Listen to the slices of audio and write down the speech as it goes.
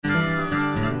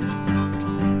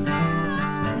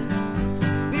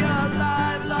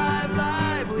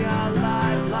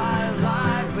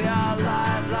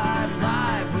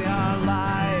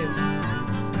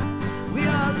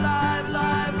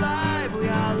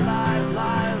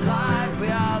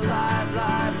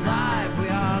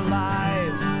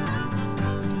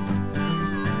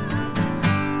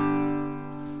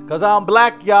Cause I'm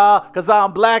black, y'all. Cause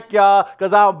I'm black, y'all.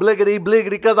 Cause I'm bliggity,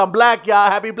 bliggity. Cause I'm black, y'all.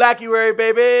 Happy Blackuary,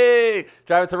 baby.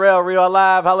 Travis Terrell, Real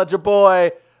Live. Holla at your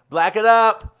boy. Black it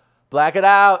up. Black it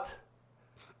out.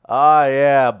 Oh,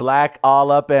 yeah. Black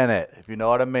all up in it, if you know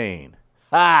what I mean.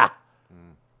 Ha!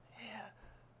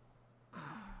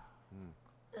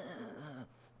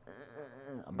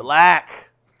 I'm black.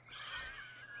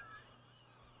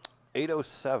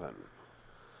 8:07.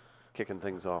 Kicking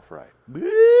things off right.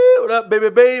 What up, baby,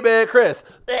 baby? Chris.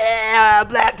 Yeah,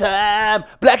 black time.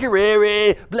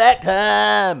 Blackuary. Black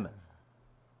time.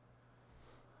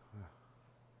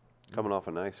 Coming off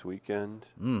a nice weekend.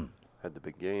 Had the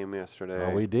big game yesterday.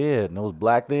 Oh, we did. And it was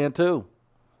black then, too.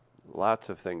 Lots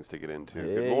of things to get into.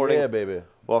 Yeah, Good morning. Yeah, baby.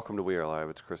 Welcome to We Are Live.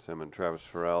 It's Chris Emmons, Travis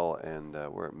Farrell, and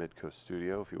we're at Midcoast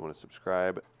Studio. If you want to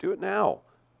subscribe, do it now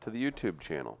to the YouTube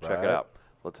channel. Check Right. it out.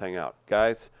 Let's hang out.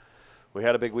 Guys, we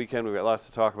had a big weekend. We've got lots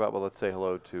to talk about, but let's say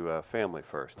hello to family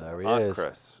first. There he Aunt is.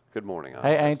 Chris. Good morning, Aunt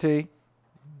Hey, Chris. Auntie.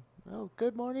 Oh,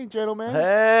 good morning, gentlemen.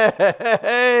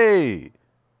 Hey.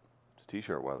 It's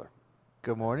T-shirt weather.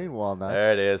 Good morning, Walnut.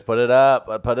 There it is. Put it up.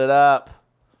 Put it up.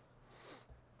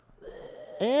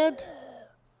 And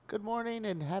good morning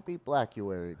and happy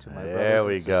Blackuary to my brothers There and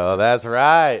we sisters. go. That's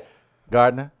right.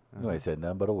 Gardner, you ain't said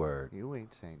nothing but a word. You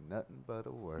ain't saying nothing but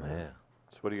a word. Yeah.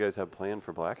 So what do you guys have planned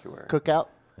for Blackuary? Cookout.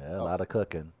 Yeah, a lot of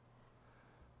cooking.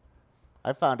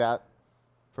 I found out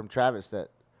from Travis that,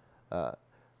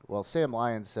 Sam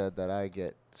Lyons said that I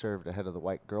get served ahead of the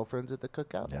white girlfriends at the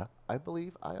cookout. Yeah. I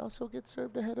believe I also get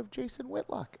served ahead of Jason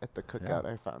Whitlock at the cookout.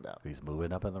 I found out. He's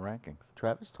moving up in the rankings.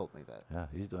 Travis told me that. Yeah,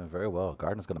 he's doing very well.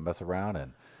 Gardner's going to mess around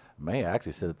and may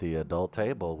actually sit at the adult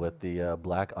table with the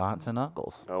black aunts and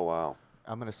uncles. Oh, wow.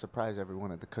 I'm going to surprise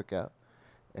everyone at the cookout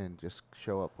and just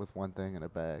show up with one thing in a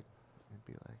bag and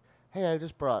be like, hey, I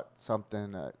just brought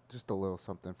something, just a little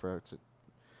something for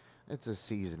it's a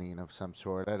seasoning of some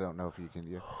sort. I don't know if you can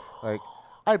use. Like,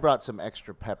 I brought some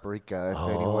extra paprika if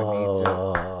anyone needs it.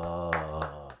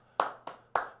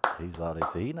 He's all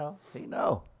he know. He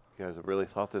know. You guys have really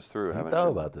thought this through, He haven't thought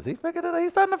you? about this. He figured it out.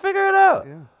 He's starting to figure it out.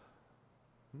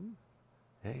 Yeah.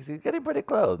 Yeah, he's getting pretty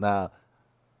close. Now,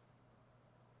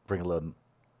 bring a little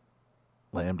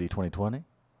MD 2020.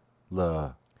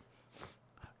 Little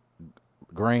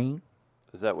green.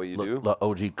 Is that what you do? Little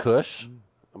OG Kush.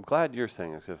 I'm glad you're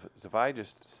saying this. If I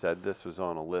just said this was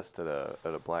on a list at a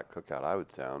black cookout, I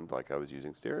would sound like I was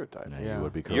using stereotypes. Yeah, Yeah. you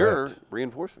would be correct. You're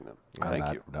reinforcing them. I'm Thank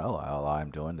not- you. No, all I'm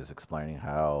doing is explaining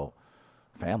how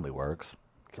family works.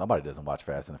 Somebody doesn't watch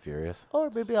Fast and the Furious. Or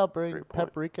maybe I'll bring Great point.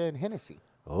 paprika and Hennessy.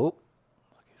 Oh, look,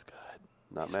 he's good.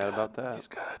 Not He's mad good. about that. He's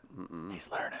good. He's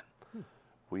learning.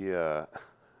 We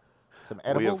Some we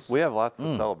edibles. have lots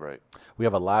to celebrate. We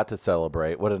have a lot to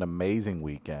celebrate. What an amazing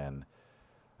weekend.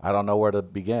 I don't know where to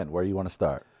begin. Where do you want to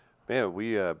start? Man,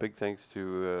 we big thanks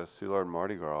to Soulard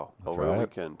Mardi Gras That's over the right.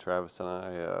 weekend. Travis and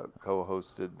I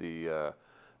co-hosted the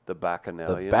The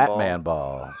Bacchanalian Batman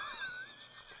Ball.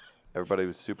 Everybody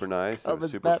was super nice. It Oh, was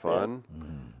it's super Batman.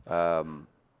 fun.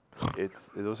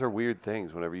 Those are weird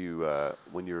things whenever you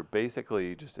when you're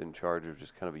basically just in charge of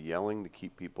just kind of yelling to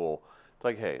keep people. It's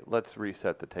like, hey, let's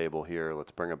reset the table here.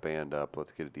 Let's bring a band up.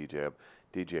 Let's get a DJ up.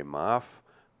 DJ Moff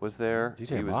was there.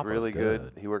 DJ he was Moff was really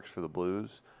good. He works for the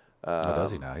Blues. Oh,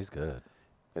 does he now? He's good.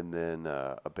 And then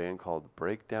a band called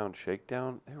Breakdown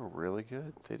Shakedown. They were really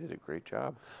good. They did a great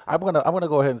job. I'm gonna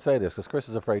go ahead and say this because Chris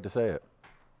is afraid to say it.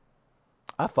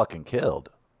 I fucking killed.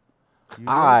 You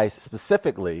I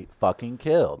specifically fucking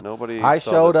killed. Nobody I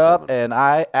saw showed this up coming. and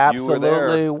I You were there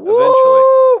absolutely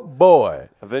eventually. boy.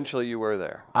 Eventually, you were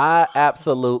there. I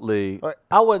absolutely. Right.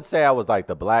 I wouldn't say I was like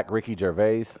the black Ricky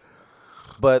Gervais,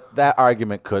 but that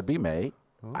argument could be made.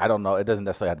 I don't know. It doesn't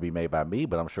necessarily have to be made by me,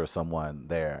 but I'm sure someone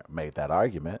there made that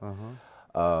argument.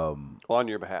 Well, on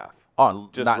your behalf. On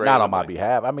Just not on my randomly.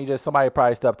 behalf. I mean, just somebody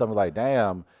probably stepped up and was like,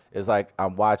 "Damn!" It's like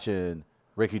I'm watching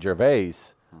Ricky Gervais,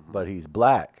 but he's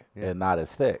black and not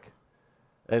as thick.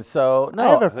 And so, no, I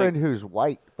have a think- friend who's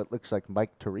white but looks like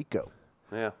Mike Tirico.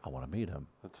 Yeah, I want to meet him.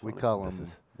 that's We funny. call This him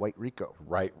is- White Rico.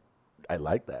 Right? I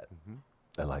like that.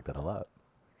 I like that a lot.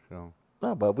 So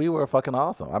No, but we were fucking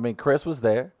awesome. I mean, Chris was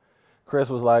there. Chris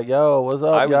was like, "Yo, what's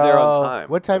up, I was there y'all?" on time.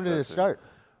 what time if did it that's start?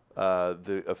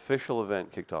 The official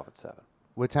event kicked off at 7.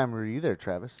 What time were you there,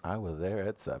 Travis? I was there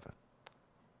at 7.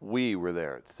 We were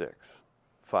there at 6.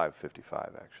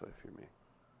 5:55, actually, if you're me.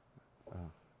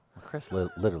 Chris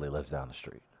literally lives down the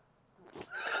street.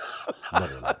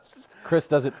 Literally.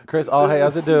 Chris, all he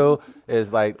has to do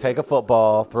is like take a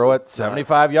football, throw it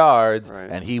 75 yards, Right.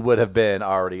 and he would have been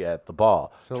already at the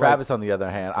ball. So, Travis, on the other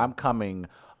hand, I'm coming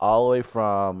all the way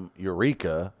from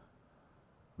Eureka,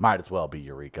 Might as well be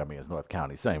Eureka. I mean, it's North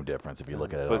County. Same difference if you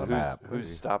look at it But on the map.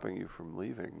 who's stopping you from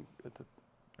leaving?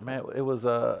 Man, it was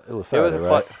Saturday, It was a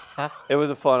right? fun. It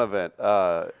was a fun event.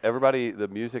 Everybody, the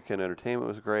music and entertainment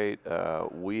was great.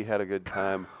 We had a good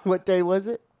time. What day was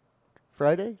it?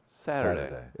 Friday?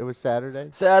 Saturday. It was Saturday.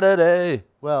 Saturday.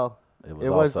 Well, It it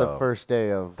was the also- first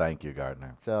day of. Thank you,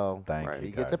 Gardner. So Thank Right. you.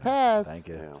 he gets a Gardner. pass. Thank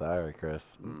you. Yeah. Sorry,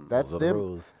 Chris. That's Those are the them.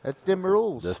 rules. That's them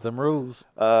rules. Just them rules.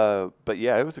 But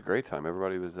yeah, it was a great time.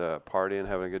 Everybody was partying,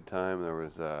 having a good time. There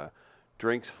was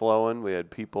drinks flowing. We had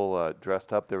people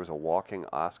dressed up. There was a walking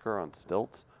Oscar on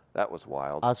stilts. That was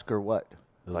wild. Oscar what?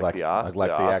 It was Like the Os- like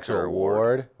the the actual Oscar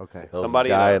award. Okay. There was Somebody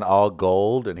a guy in a- in all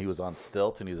gold, and he was on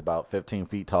stilts, and he was about 15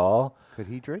 feet tall. Could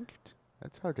he drink?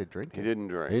 That's hard to drink. He it. didn't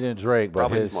drink. He didn't drink, but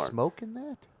Probably his smart. Smoke in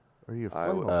that? Or are you I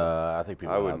a would- flammable? I think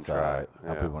people I went wouldn't try outside. it, I think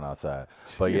yeah. people went outside.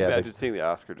 Can But you yeah, imagine seeing the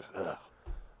Oscar just.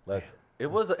 Ugh.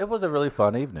 it was a really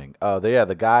fun evening.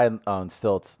 The guy on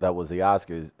stilts that was the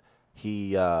Oscars,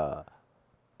 he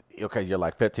okay, you're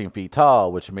like 15 feet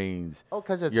tall, which means Oh,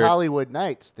 because it's you're- Hollywood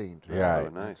Nights themed. Right? Yeah, Oh,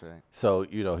 right. nice. That's right. so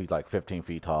he's like 15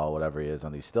 feet tall, whatever he is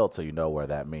on these stilts, so you know where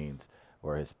that means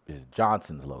where his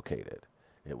Johnson's located.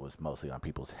 It was mostly on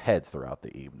people's heads throughout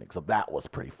the evening, so that was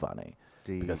pretty funny.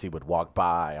 Because he would walk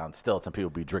by on stilts and people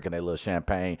would be drinking their little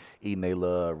champagne, eating their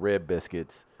little rib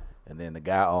biscuits, and then the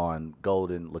guy on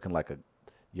golden, looking like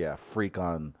a freak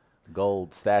on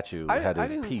gold statue, I had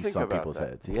his didn't piece think on about people's that.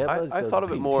 heads. Yeah, I thought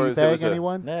of it more as it Teabag was a,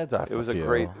 anyone? Nah, it's it was a few.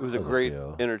 great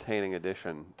few. entertaining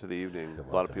addition to the evening. It A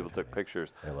lot was of people took entertaining.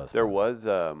 pictures. It was There fun.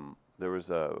 was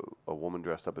a woman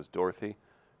dressed up as Dorothy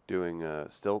doing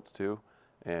stilts too,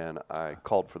 and I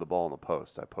called for the ball in the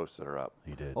post. I posted her up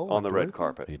He did. Oh, on the red Dorothy?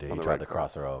 carpet. He did. on He the tried red to carpet.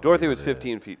 cross her over. Dorothy He was did.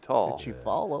 15 feet tall. Did she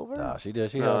fall over? No, she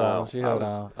did. She No, held no, on. She I held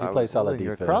was- on. She I played was- solid Well,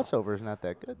 your defense. crossover's not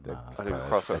that good. Then. Nah, it's I didn't probably-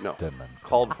 cross it's over. No, Denman.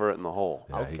 called for it in the hole.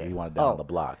 Yeah, Okay. he wanted down Oh. the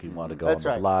block. He wanted to go That's on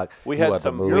right. the block. We He had wanted to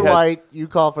some- move. we You're had- white. You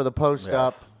call for the post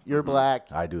up. Yes. You're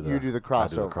black. I do You do the I crossover.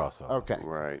 do the crossover. Okay.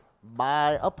 Right.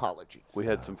 My apologies. We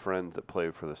had some friends that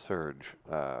played for the Surge,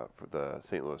 for the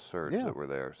St. Louis Surge Yeah. that were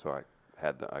there, so I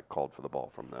called for the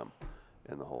ball from them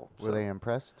in the hole. Were So they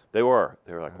impressed? They were.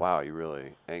 They were like, "Wow, you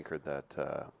really anchored that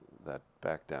that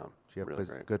back down. Did you have really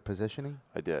great." good positioning?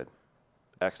 I did.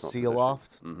 Excellent. Seal off?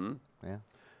 Mm-hmm. Yeah. And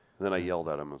then I yelled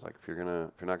at him. I was like, "If you're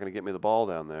not gonna get me the ball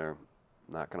down there,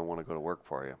 I'm not gonna want to go to work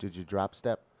for you." Did you drop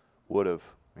step? Would have.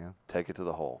 Yeah. Take it to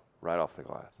the hole, right off the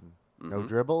glass. No Mhm.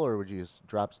 dribble, or would you just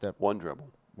drop step? One dribble.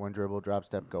 One dribble, drop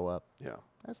step, go up. Yeah,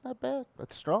 That's not bad.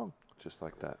 That's strong. just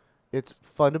like that. It's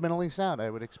fundamentally sound. I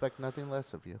would expect nothing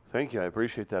less of you. Thank you. I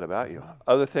appreciate that about you.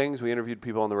 Other things, we interviewed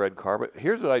people on the red carpet.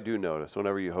 Here's what I do notice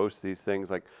whenever you host these things.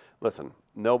 Like, listen,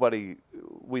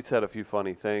 we said a few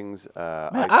funny things.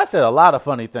 Man, I said a lot of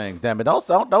funny things. Damn it!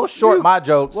 Don't short my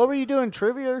jokes. What were you doing?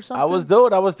 Trivia or something? I was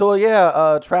doing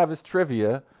Travis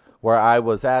trivia, where I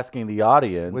was asking the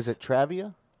audience. Was it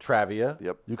Travia? Travia?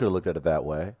 Yep. You could have looked at it that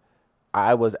way.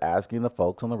 I was asking the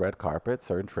folks on the red carpet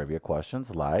certain trivia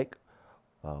questions like,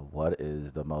 what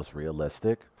is the most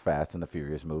realistic Fast and the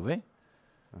Furious movie?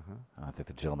 I think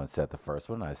the gentleman said the first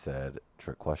one. I said,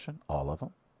 trick question, all of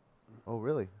them. Oh,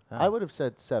 really? Yeah. I would have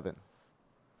said 7.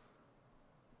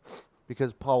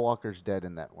 Because Paul Walker's dead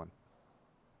in that one.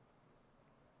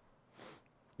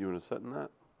 You want to sit in that?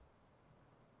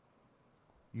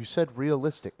 You said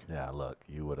realistic. Yeah, look,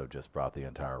 you would have just brought the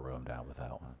entire room down with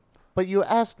that one. But you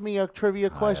asked me a trivia I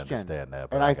question. understand that,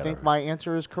 but And I I gotta think my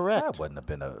answer is correct. That wouldn't have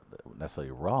been a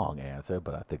necessarily wrong answer,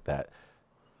 but I think that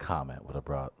comment would have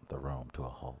brought the room to a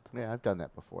halt. Yeah, I've done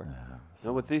that before. Yeah,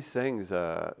 No, with these things,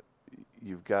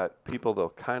 you've got people that'll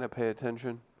kind of pay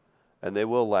attention, and they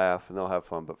will laugh and they'll have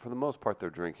fun. But for the most part, they're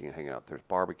drinking and hanging out. There's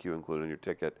barbecue included in your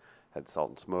ticket. Had Salt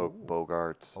and Smoke,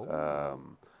 Bogarts,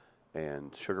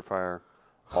 and Sugar Fire,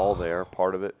 all there,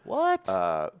 part of it. What?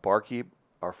 Barkeep,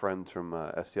 our friends from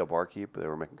STL Barkeep, they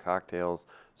were making cocktails.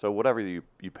 So whatever you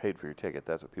paid for your ticket,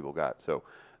 that's what people got. So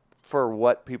for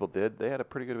what people did, they had a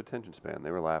pretty good attention span.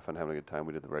 They were laughing, having a good time.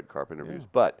 We did the red carpet interviews.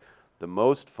 But the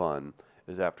most fun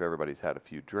is after everybody's had a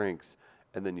few drinks,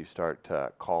 and then you start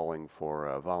calling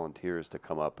for volunteers to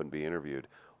come up and be interviewed.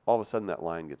 All of a sudden, that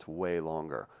line gets way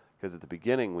longer. Because at the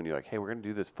beginning, when you're like, hey, we're going to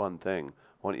do this fun thing,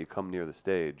 why don't you come near the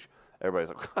stage? Everybody's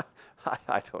like,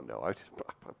 I don't know. I've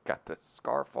got this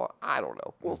scarf on. I don't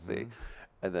know. We'll see.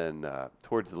 And then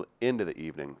towards the end of the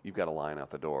evening, you've got a line out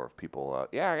the door of people,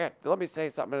 yeah, let me say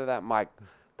something to that mic.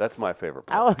 That's my favorite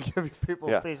I part. will give you people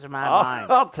Yeah. a piece of my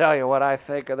mind. I'll tell you what I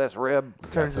think of this rib.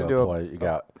 Turns to into a a point, you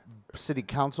got. city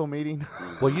council meeting.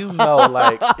 Well,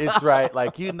 like it's right.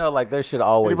 Like like there should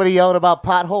always. Anybody yelling about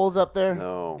potholes up there?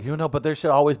 No. But there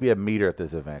should always be a meter at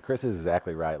this event. Chris is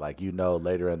exactly right. Like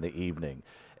later in the evening,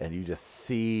 and you just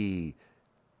see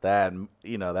that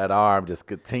that arm just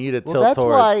continue to Well, tilt that's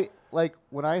towards. why, like,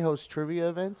 when I host trivia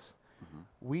events,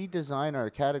 we design our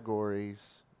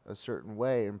categories a certain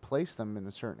way and place them in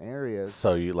a certain areas.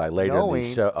 So you like later in knowing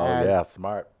the show. Oh as- yeah,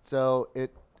 smart. So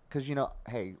because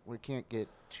hey, we can't get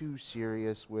too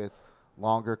serious with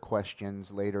longer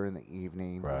questions later in the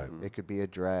evening. Right. It could be a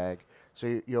drag.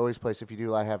 So you always place, if you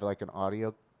do have like an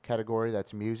audio category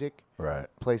that's music, Right.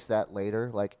 place that later,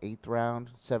 like 8th round,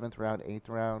 7th round, 8th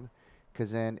round. Because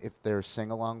then if there's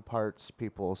sing-along parts,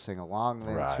 people will sing along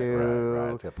then Right. too.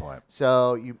 Right. That's a good point.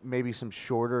 So you maybe some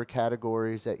shorter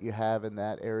categories that you have in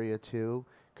that area too,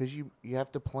 because you have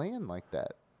to plan like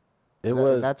that. It And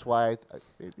was. that's why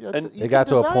It got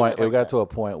to a point. It got to a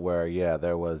point where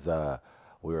there was.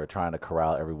 We were trying to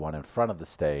corral everyone in front of the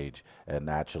stage, and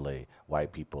naturally,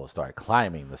 white people started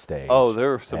climbing the stage. Oh,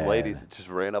 there were some And- ladies that just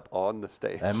ran up on the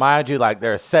stage. And mind you, like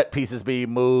there are set pieces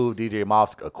being moved, DJ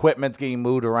Moff's equipment's getting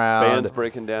moved around, Bands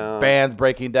breaking down. bands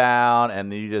breaking down,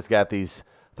 and then you just got these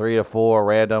 3 to 4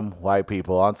 random white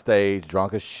people on stage,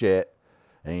 drunk as shit,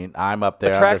 and I'm up there.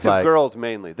 I'm just Attractive like, girls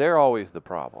mainly. They're always the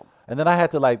problem. and then I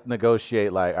had to like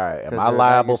negotiate, like, all right, am I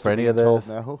liable for any of this?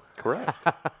 No. Correct.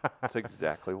 That's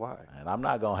exactly why. And I'm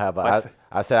not gonna have My a. fa-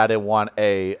 I said I didn't want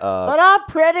a. But I'm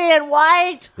pretty and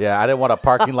white. Yeah, I didn't want a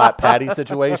parking lot patty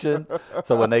situation.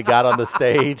 So when they got on the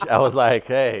stage, I was like,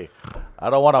 hey, I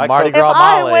don't want a I Mardi coached- Gras If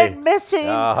I Molly. went missing,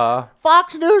 Uh-huh.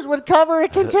 Fox News would cover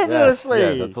it continuously.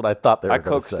 Yes, that's what I thought they were I going to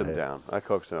coaxed say. them down. I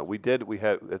coaxed them down. We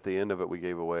had at the end of it, we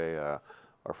gave away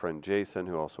our friend Jason,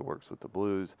 who also works with the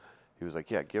Blues. He was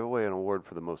like, "Yeah, give away an award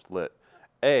for the most lit."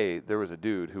 There was a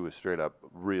dude who was straight up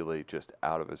really just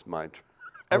out of his mind.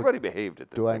 Everybody behaved at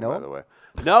this do I thing, know by him? the way.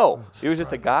 No, he was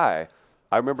just a guy.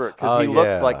 I remember it because Oh, he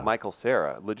looked yeah. like Michael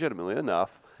Cera, legitimately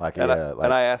enough. Like, and, yeah,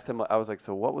 and I asked him, I was like,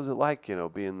 "So what was it like,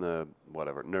 being the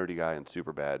whatever nerdy guy in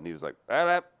Superbad?" And he was like, "Bap,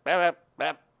 bap, bap,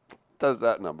 bap," does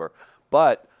that number.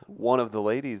 But one of the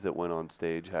ladies that went on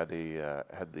stage had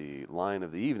the line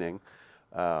of the evening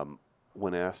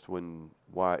when asked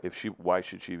why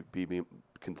should she be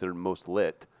considered most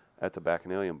lit at the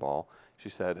Bacchanalian Ball. She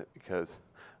said, "Because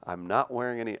I'm not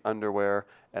wearing any underwear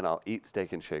and I'll eat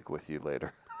Steak and Shake with you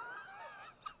later."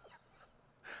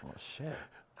 Oh, shit.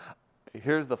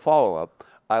 Here's the follow-up.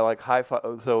 I like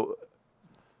high-five. So,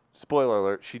 spoiler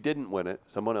alert, she didn't win it.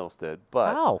 Someone else did.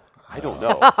 But How? I don't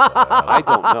know. I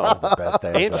don't know. The best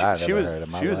answer And I've she ever was heard in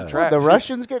my she was life. attractive. The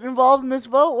Russians get involved in this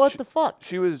vote? What the fuck?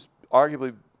 She was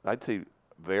arguably, I'd say,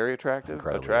 very attractive.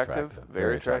 Incredibly attractive. attractive. Very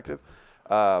Very attractive.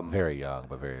 Very young,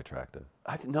 but very attractive.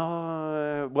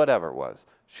 No, whatever it was.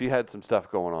 She had some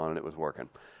stuff going on and it was working.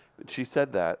 She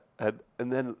said that,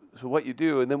 and then so what you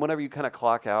do, and then whenever you kind of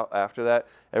clock out after that,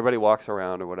 everybody walks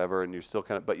around or whatever, and you're still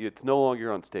kind of, but it's no longer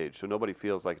you're on stage, so nobody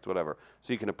feels like it's whatever.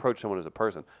 So you can approach someone as a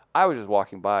person. I was just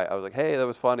walking by. I was like, "Hey, that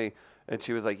was funny," and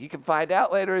she was like, "You can find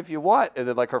out later if you want." And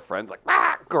then like her friends like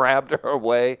grabbed her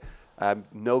away. I have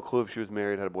no clue if she was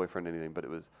married, had a boyfriend, anything, but it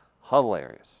was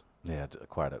hilarious. Yeah,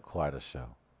 quite a show.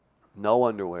 No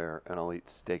underwear, and I'll eat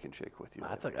Steak and Shake with you.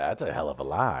 That's a hell of a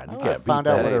line. You I can't beat found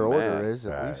out that. what her Hey, order man. is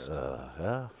at Right, least.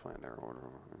 yeah. Find their order.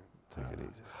 Take it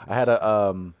easy. I had a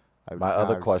I- my I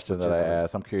other was question that I legitimate.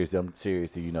 asked. I'm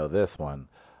serious. Do you know this one?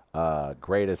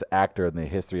 Greatest actor in the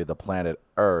history of the planet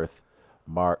Earth,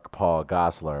 Mark Paul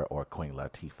Gosselaar or Queen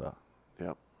Latifah?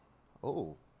 Yep.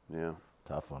 Oh. Yeah.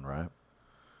 Tough one, right?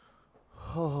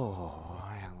 Oh,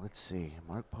 yeah, let's see.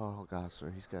 Mark Paul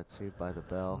Gosselaar, he's got Saved by the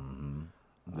Bell. Mm-hmm.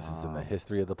 This is in the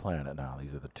history of the planet now.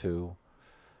 These are the two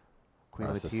Queen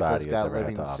our Latifah's society has got ever had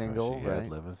Living to offer. Single, She right? has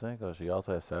Living Single. She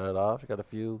also has Set It Off. She got a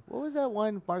few. What was that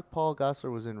one Mark Paul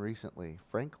Gosselaar was in recently?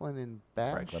 Franklin and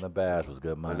Bash? Franklin and Bash was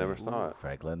good money. never saw it.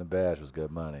 Franklin and Bash was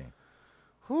good money.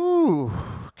 Whew.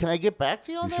 Can I get back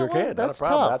to you on You that sure one? can. Not That's a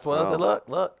problem. tough. That's what I Wow. said. Look.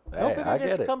 No Hey, I get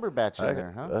Benedict it. Cumberbatch in I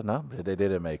there, huh? No, they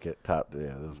didn't make it top. Yeah,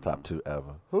 it was top 2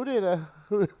 ever. Who did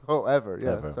ever.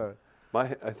 Yeah, Ever. sorry.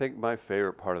 I think my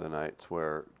favorite part of the night's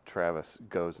where Travis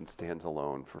goes and stands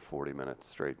alone for 40 minutes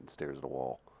straight and stares at a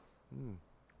wall.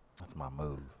 That's my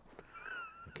move.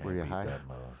 You can't Were you beat high? that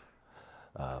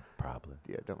move. Probably.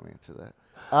 Yeah, don't answer that.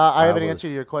 I haven't was- answered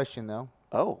your question, though.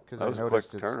 Oh, 'Cause that I was a quick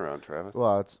noticed it's- turnaround, Travis.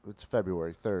 Well, it's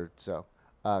February 3rd, so.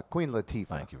 Queen Latifah.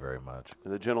 Thank you very much.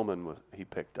 The gentleman he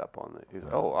picked up on it. He's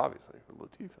like, oh, obviously,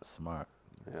 Latifah. Smart.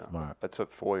 Yeah. Smart. That's what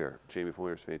Jamie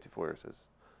Foyer's Fancy Foyer says.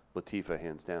 Latifah,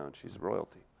 hands down, she's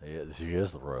royalty. Yeah, she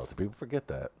is the royalty. People forget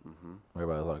that. Mm-hmm.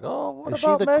 Everybody's like, oh, what Is she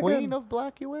about the Meghan? queen of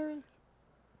Blackuary?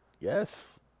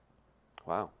 Yes.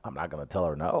 Wow. I'm not going to tell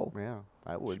her no. Yeah,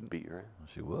 I She wouldn't. beat your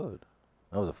She would.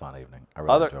 That was a fun evening. I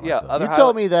really enjoyed myself. other You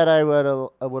told me that I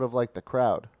would have liked the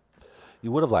crowd.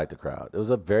 You would have liked the crowd. It was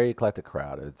a very eclectic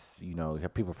crowd. It's, you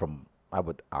have people from, I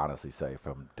would honestly say,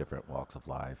 from different walks of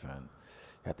life, and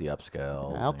you had the upscales.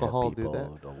 and you had Alcohol do people,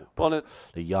 that. Well, and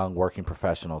the young working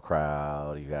professional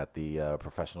crowd. You got the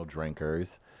professional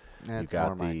drinkers. That's you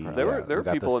got more my the crowd. There were you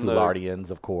got people the in the- Soulardians,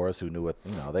 of course, who knew it.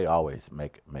 They always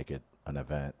make it an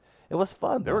event. It was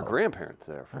fun. there were though. grandparents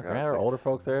there. For There God's were sake. older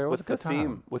folks there. It was With a good the theme,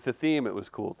 time. with the theme, it was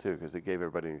cool too because it gave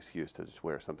everybody an excuse to just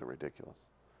wear something ridiculous.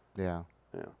 Yeah.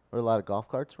 Yeah. Were a lot of golf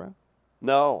carts around?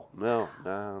 No,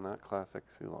 not classic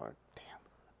Soulard.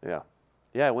 Damn. Yeah.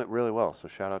 Yeah, it went really well. So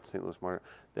shout out to St. Louis Martyr.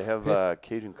 They have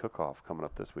Cajun Cook-Off coming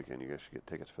up this weekend. You guys should get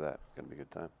tickets for that. Going to be a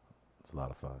good time. It's a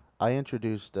lot of fun. I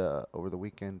introduced over the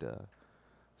weekend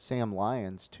Sam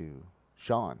Lyons to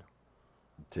Sean.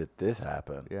 Did this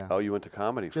happen? Yeah. Oh, you went to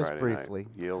Comedy Just Friday briefly.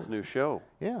 night. Yale's new show.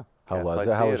 Yeah. How was Gaslight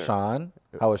it? How was Theater. Sean?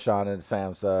 How was Sean and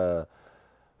Sam's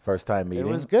first time meeting? It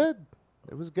was good.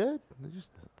 It was good. Just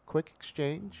quick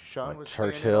exchange. Sean Like was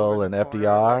standing Churchill over in the and corner,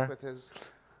 FDR? like, with his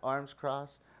arms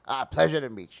crossed. Pleasure to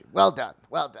meet you. Well done.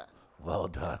 Well done. Well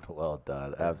done. Well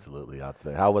done. Absolutely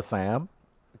outstanding. How was Sam?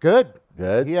 Good.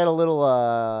 Good. He had a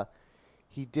little.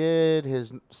 He did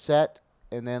his set,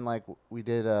 and then we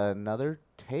did another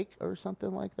take or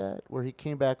something like that, where he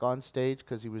came back on stage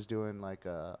because he was doing like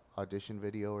a audition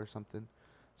video or something.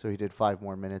 So he did 5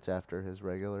 more minutes after his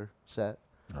regular set.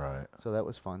 Right. So that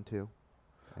was fun too.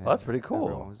 Well, that's And pretty cool.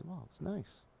 everyone was involved. It was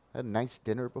nice. Had a nice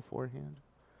dinner beforehand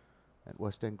at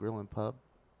West End Grill and Pub.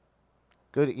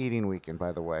 Good eating weekend,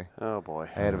 by the way. Oh, boy.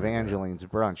 I had Evangeline's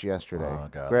brunch yesterday. Oh,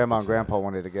 God, Grandma look and at Grandpa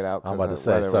wanted to get out. I'm 'cause about to the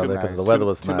say weather was something 'cause nice. the weather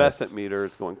was Two nice. Tumescent meter.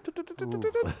 It's going.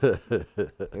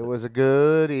 It was a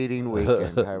good eating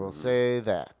weekend, I will say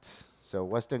that. So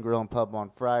West End Grill and Pub on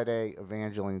Friday,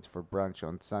 Evangeline's for brunch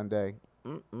on Sunday.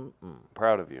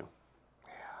 Proud of you.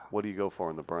 What do you go for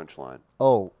in the brunch line?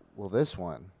 Oh, well, this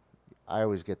one, I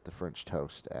always get the French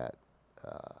toast at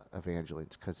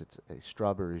Evangeline's because it's a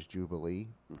strawberries Jubilee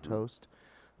toast,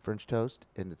 French toast,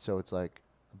 and it's like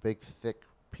big, thick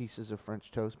pieces of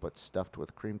French toast, but stuffed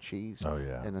with cream cheese. Oh,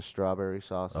 yeah. And a strawberry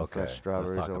sauce and Okay, fresh let's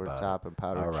strawberries talk over the about top it. and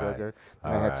powdered All right. sugar.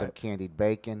 And All I had some right. candied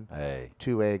bacon, Hey.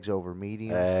 2 eggs over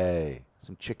medium, Hey.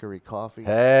 some chicory coffee.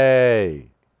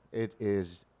 Hey. It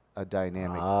is a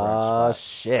dynamic brunch Oh, spot.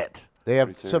 shit. They have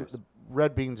Pretty some serious. the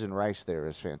red beans and rice there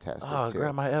is fantastic. Oh, too.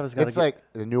 Grandma Evans got to It's like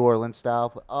the New Orleans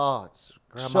style. Oh, it's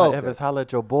Grandma so Evans, good. holla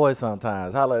at your boy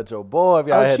sometimes. Holla at your boy if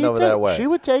y'all heading over that way. She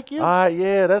would take you. All right,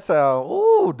 yeah, that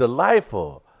sounds,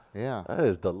 delightful. Yeah. That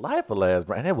is delightful, as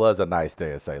and it was a nice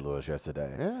day in St. Louis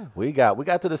yesterday. Yeah. We got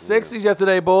to the 60s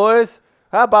yesterday, boys.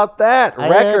 How about that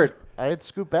record? I had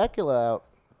Scoop Bakula out.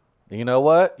 You know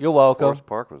what? You're welcome. Forest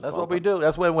Park was That's what we bumping. do.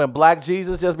 That's when Black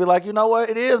Jesus just be like, you know what?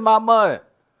 It is my month.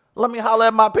 Let me holler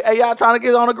at my hey, y'all trying to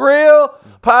get on the grill?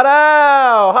 Pot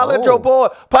out. Holler at Oh. your boy.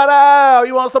 Pot out.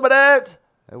 You want some of that?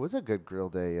 It was a good grill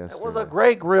day yesterday. It was a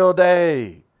great grill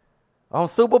day. On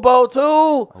Super Bowl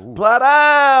II. Plowed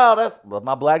out. That's what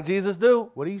my Black Jesus do.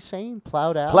 What are you saying?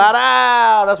 Plowed out? Plowed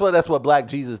out. That's what Black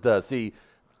Jesus does. See,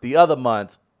 the other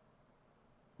months,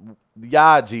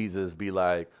 Yah Jesus be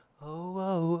like,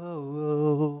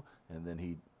 oh, and then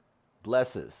he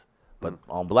blesses. But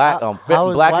on Black, How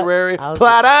is Blackerary, how's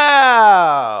plowed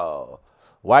out.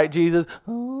 White Jesus,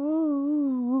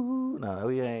 ooh, no,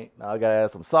 we ain't. No, I gotta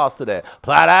add some sauce to that.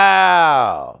 Plowed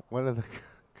out. One of the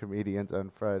comedians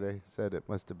on Friday said it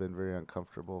must have been very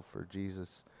uncomfortable for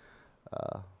Jesus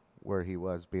where he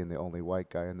was being the only white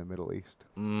guy in the Middle East.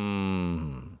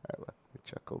 Mmm. I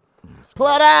chuckled.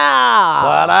 Plowed out!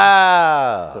 Plowed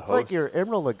out. It's like your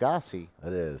Emerald Lagasse.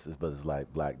 It is. But it's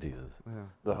like Black Jesus.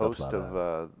 The Not host plowed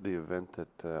of the event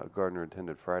that Gardner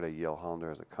attended Friday, Yale Hollander,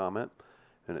 has a comment,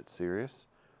 and it's serious.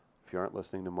 If you aren't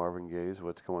listening to Marvin Gaye's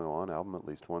What's Going On album at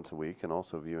least once a week and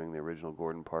also viewing the original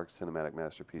Gordon Parks cinematic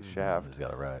masterpiece Shaft He's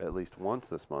got it right. at least once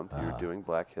this month, you're doing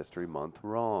Black History Month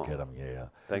wrong. Get 'em, yeah.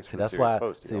 Thanks See, for the that's serious why.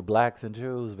 post, See, Yale. blacks and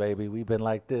Jews, baby, we've been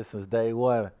like this since day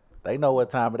one. They know what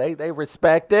time they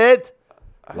respect it.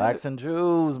 Blacks and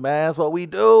Jews, man, that's what we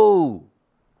do.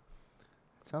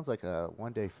 Sounds like a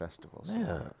one-day festival. so-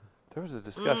 Yeah. There was a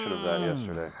discussion of that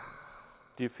yesterday.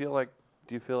 Do you feel like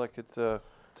it's a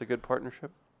good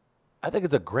partnership? I think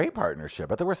it's a great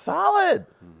partnership. I think we're solid.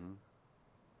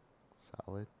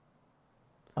 Solid.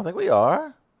 I think we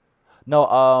are.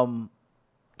 No,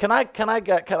 can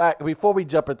I before we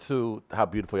jump into how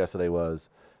beautiful yesterday was,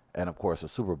 and of course the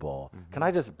Super Bowl, can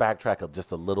I just backtrack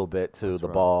just a little bit to the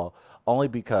ball? Only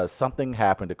because something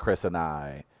happened to Chris and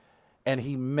I, and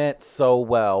he meant so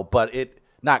well, but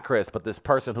not Chris, but this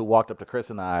person who walked up to Chris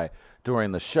and I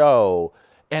during the show,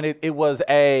 and it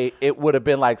would have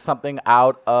been like something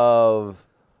out of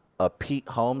a Pete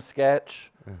Holmes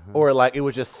sketch or like it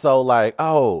was just so like,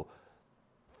 oh,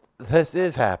 this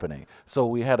is happening. So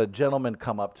we had a gentleman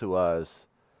come up to us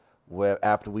where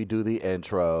after we do the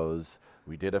intros,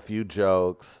 we did a few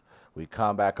jokes, we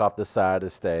come back off the side of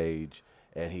the stage,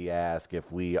 and he asked if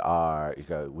we are,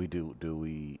 do we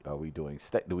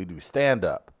do stand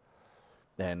up?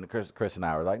 And Chris and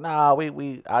I were like, nah,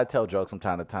 I tell jokes from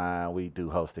time to time. We do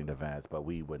hosting events, but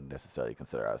we wouldn't necessarily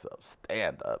consider ourselves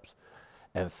stand-ups.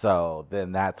 And so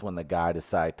then that's when the guy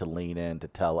decided to lean in to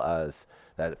tell us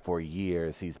that for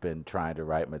years he's been trying to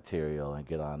write material and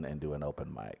get on and do an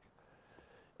open mic.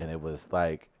 And it was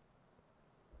like,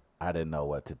 I didn't know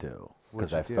what to do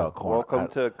because I felt cornered. Welcome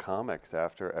to comics.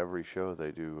 After every show,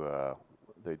 they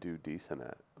do decent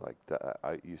at like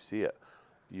you see it.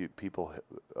 People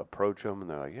approach them and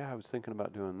they're like, yeah, I was thinking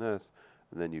about doing this,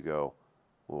 and then you go,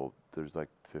 well, there's like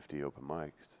 50 open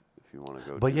mics if you want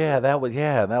to go. But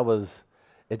that was.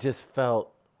 It just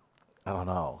felt, I don't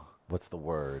know what's the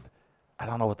word. I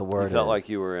don't know what the word is. You felt like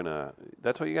you were in a.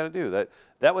 That's what you got to do.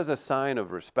 That was a sign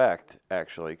of respect,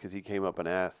 actually, because he came up and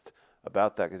asked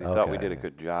about that because he thought we did a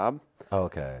good job.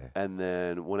 Okay. And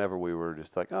then whenever we were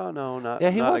just like, oh no, not.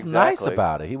 Yeah, he not was exactly. nice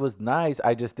about it. He was nice.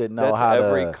 I just didn't know That's how to.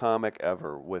 every comic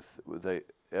ever.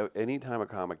 Anytime a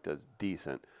comic does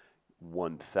decent,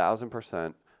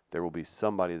 1,000%, there will be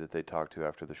somebody that they talk to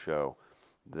after the show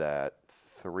that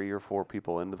 3 or 4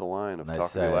 people into the line of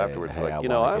talking to you afterwards, hey, like,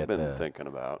 I've been thinking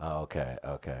about. Oh, okay.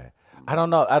 I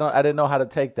don't know. I didn't know how to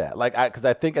take that. Like, because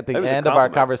I think at the It was a end of our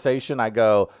compliment. conversation, I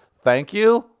go, "Thank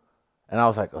you," and I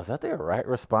was like, "Was that the right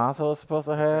response I was supposed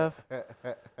to have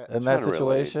in that Trying to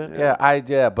relate, situation?"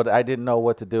 yeah. But I didn't know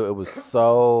what to do. It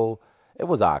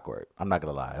was awkward. I'm not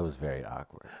gonna lie. It was very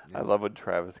awkward. I love when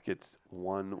Travis gets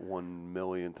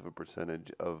 1/1,000,000th of a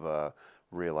percentage of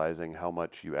realizing how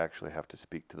much you actually have to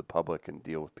speak to the public and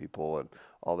deal with people and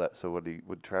all that. So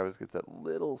when Travis gets that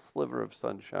little sliver of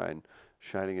sunshine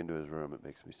shining into his room, it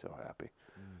makes me so happy.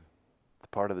 It's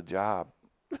part of the job.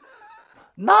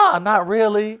 Nah, not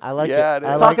really. I like Yeah, it. it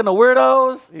I is. like Talking to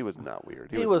weirdos. He was not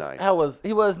weird. He He was nice.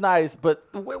 he was nice, but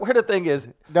where the thing is,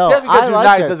 No, just because I you're like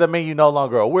nice this. doesn't mean you're no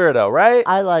longer a weirdo, right?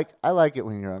 I like it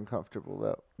when you're uncomfortable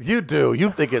though. You do. You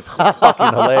think it's fucking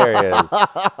hilarious.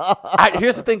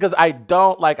 Here's the thing, because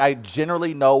I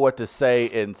generally know what to say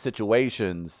in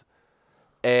situations,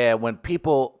 and when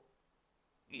people,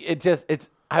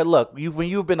 when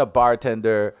you've been a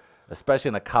bartender, especially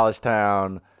in a college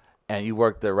town, and you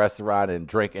work the restaurant and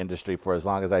drink industry for as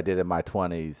long as I did in my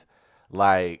 20s,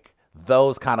 like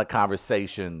those kind of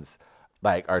conversations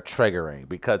like are triggering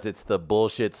because it's the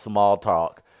bullshit small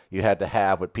talk you had to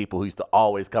have with people who used to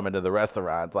always come into the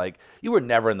restaurants. Like, you were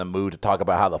never in the mood to talk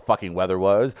about how the fucking weather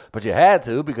was, but you had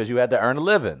to because you had to earn a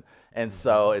living. And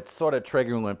so it's sort of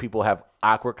triggering when people have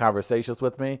awkward conversations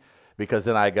with me because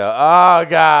then I go, oh,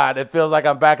 God, it feels like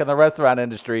I'm back in the restaurant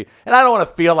industry. And I don't want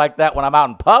to feel like that when I'm out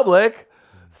in public.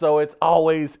 So it's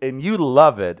always, and you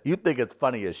love it. You think it's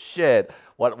funny as shit.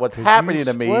 What's happening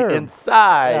to me swerve.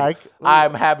 inside, Yeah,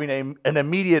 I'm having an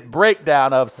immediate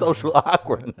breakdown of social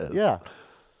awkwardness. Yeah.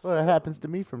 Well, it happens to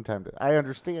me from time to time. I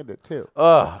understand it too.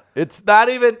 It's not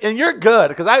even, and you're good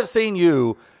because I've seen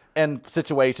you in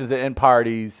situations and in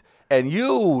parties, and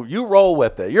you roll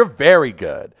with it. You're very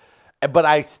good,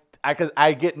 but because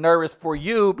I get nervous for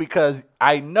you because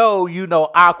I know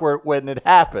awkward when it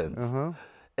happens,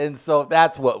 and so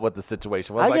that's what the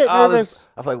situation was. I Like, get nervous.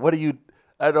 I was like, what do you?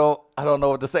 I don't know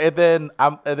what to say. And then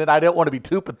I didn't want to be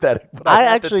too pathetic, but I I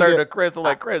had to actually turn get- to Chris and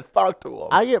like, Chris, talk to him.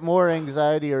 I get more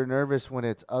anxiety or nervous when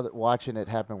it's watching it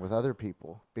happen with other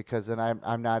people because then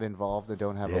I'm not involved and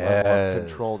don't have a level of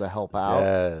control to help out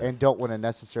and don't want to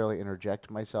necessarily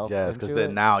interject myself. Yes, because into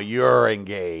then it. now you're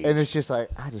engaged. And it's just like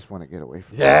I just want to get away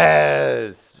from it.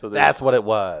 Yes. So that's what it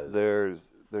was.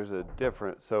 There's a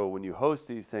different. So when you host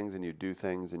these things and you do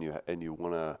things and you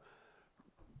want to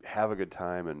have a good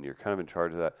time and you're kind of in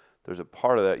charge of that, there's a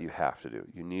part of that you have to do.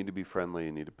 You need to be friendly.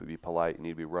 You need to be polite. You need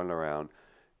to be running around,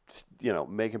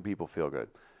 making people feel good.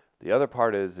 The other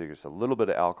part is there's a little bit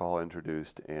of alcohol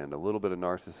introduced and a little bit of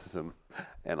narcissism,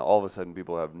 and all of a sudden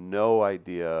people have no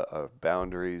idea of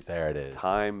boundaries. There it is.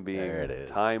 Time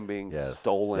being Yes,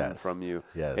 stolen yes, from you.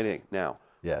 yes. Anything. Now,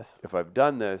 Yes. if I've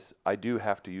done this, I do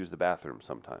have to use the bathroom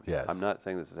sometimes. Yes. I'm not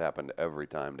saying this has happened every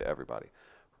time to everybody,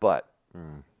 but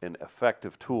an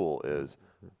effective tool is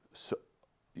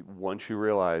once you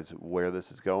realize where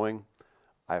this is going,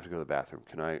 I have to go to the bathroom.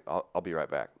 I'll be right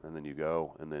back. And then you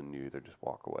go, and then you either just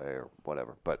walk away or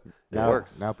whatever. But it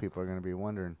works. Now people are going to be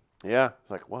wondering. Yeah. It's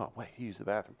like, wow, wait, he used the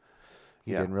bathroom.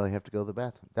 You Yeah. didn't really have to go to the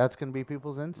bathroom. That's going to be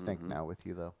people's instinct Mhm. now with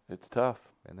you, though. It's tough.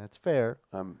 And that's fair.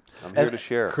 I'm here And to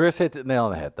share. Chris hit the nail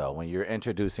on the head, though. When you're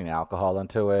introducing alcohol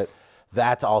into it,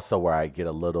 that's also where I get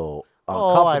a little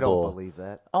uncomfortable. Oh, I don't believe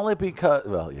that. Only because,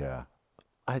 well, yeah.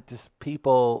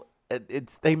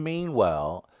 They mean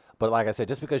well, but like I said,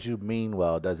 just because you mean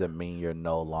well doesn't mean you're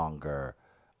no longer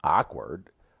awkward.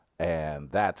 And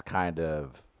that's kind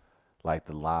of like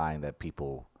the line that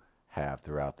people have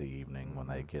throughout the evening when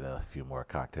they get a few more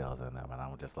cocktails in them. And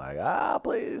I'm just like,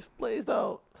 please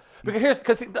don't. Because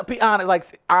be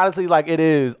honest, honestly, it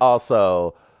is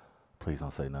also, please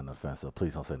don't say nothing offensive.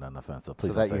 Please don't say nothing offensive. Please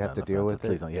So don't that say you have nothing to deal offensive. with it?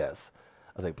 Please don't, yes.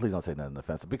 I was like, please don't say nothing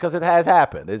offensive, because it has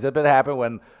happened. It's been happening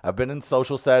when I've been in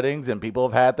social settings and people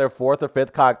have had their fourth or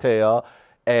fifth cocktail,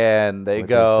 and they What'd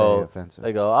they say go, offensive?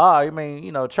 you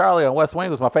mean, Charlie on West Wing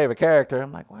was my favorite character.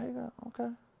 I'm like, why you go? Okay.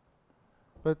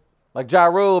 But Like Ja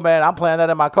Rule, man, I'm playing that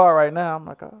in my car right now. I'm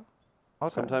like, oh,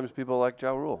 okay. Sometimes people like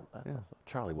Ja Rule. Yeah.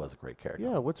 Charlie was a great character.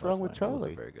 Yeah, on what's West wrong with Wing. He was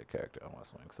Charlie? a very good character on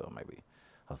West Wing, so maybe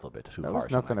I was a little bit too That harsh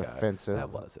was on nothing that guy. offensive. That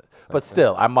wasn't. But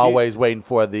still, I'm you- always waiting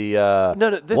for the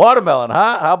No, this- watermelon,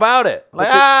 huh? How about it?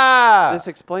 This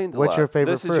explains a lot. What's your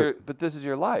favorite this fruit? This is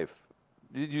your life.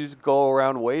 Did you just go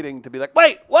around waiting to be like,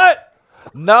 wait, what?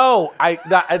 No, not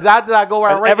that I go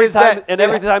around. And every it's time, that-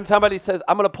 every time somebody says,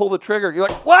 "I'm going to pull the trigger," you're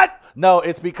like, "What?" No,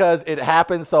 it's because it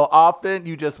happens so often.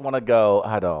 You just want to go.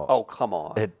 I don't. Oh, come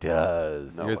on. It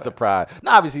does. No You're way. surprised.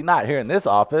 No, obviously not here in this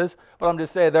office, but I'm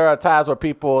just saying there are times where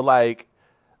people I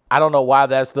don't know why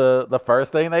that's the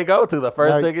first thing they go to. The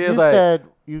first now, thing is you said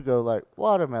you go like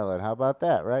watermelon. How about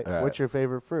that, right? Right. What's your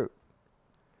favorite fruit?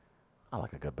 I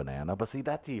like a good banana, but see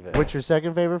that's even What's your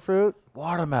second favorite fruit?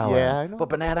 watermelon. Yeah, I know. But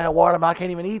banana and watermelon, I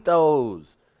can't even eat those.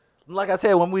 Like I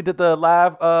said, when we did the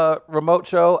live remote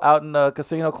show out in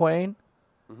Casino Queen,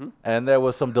 and there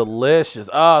was some delicious,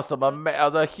 a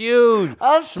huge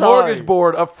I'm sorry.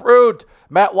 smorgasbord of fruit.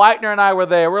 Matt Whitener and I were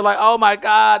there. We're like, oh my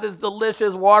God, this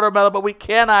delicious watermelon, but we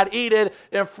cannot eat it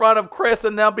in front of Chris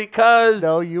and them because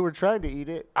No, you were trying to eat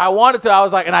it. I wanted to. I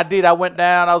was like, and I did. I went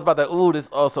down. I was about to, ooh, this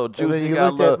is also juicy. then you Got a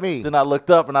looked at little- me. Then I looked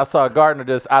up and I saw Gardner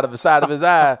just out of the side of his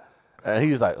eye. And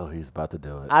he was like, oh, he's about to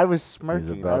do it. I was He's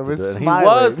smirking. about I to was do it. And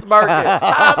smiling. He was smirking.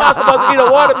 How am I supposed to eat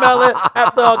a watermelon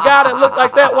after a guy that looked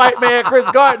like that white man, Chris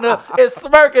Gardner, is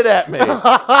smirking at me?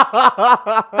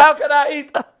 How can I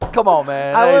eat? Come on,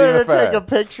 man. I That ain't wanted even to take fair. a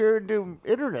picture and do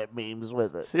internet memes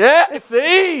with it. Yeah,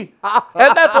 see?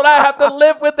 And that's what I have to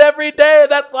live with every day.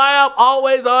 That's why I'm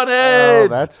always on edge.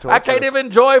 that's I can't torturous. even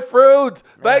enjoy fruit.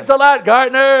 Thanks a lot,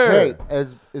 Gardner. Hey,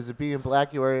 as it being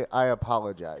Blackuary, I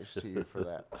apologize to you for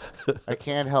that. I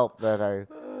can't help that I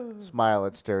smile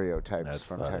at stereotypes That's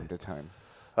from funny. time to time.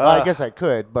 Well, I guess I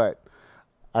could, but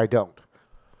I don't.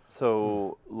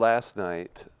 So last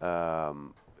night,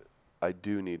 I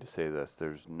do need to say this.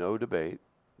 There's no debate.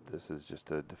 This is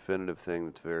just a definitive thing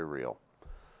that's very real.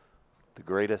 The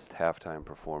greatest halftime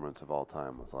performance of all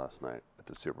time was last night at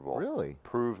the Super Bowl. Really?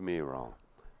 Prove me wrong.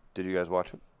 Did you guys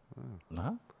watch it?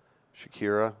 No?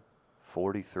 Shakira,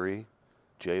 43.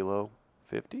 J-Lo,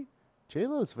 50?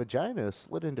 J-Lo's vagina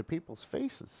slid into people's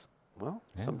faces. Well,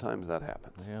 Yeah. sometimes that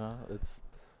happens. You know, it's.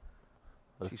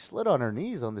 She slid on her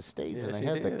knees on the stage, Yeah, and they she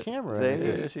had the did. camera. They- in the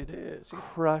Yeah, face. she did. She,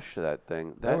 Crushed that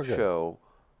thing. They were That good. show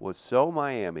was so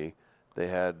Miami. They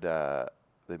had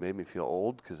they made me feel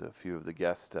old because a few of the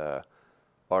guest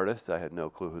artists, I had no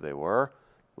clue who they were.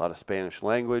 A lot of Spanish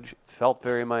language. Felt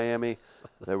very Miami.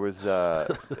 There was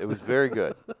it was very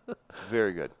good,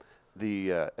 very good.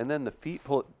 The and then the feet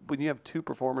pull. When you have two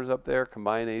performers up there,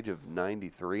 combined age of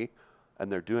 93,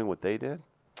 and they're doing what they did,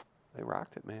 they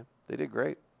rocked it, man. They did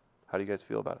great. How do you guys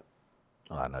feel about it?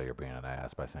 well, I know you're being an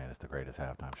ass by saying it's the greatest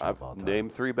halftime show of all time. Name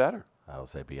three better. I would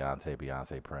say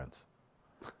Beyonce, Prince.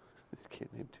 Just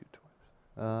can't name two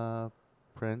twice.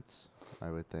 Prince, I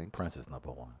would think. Prince is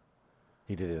number one.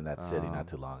 He did it in that city not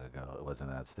too long ago. It wasn't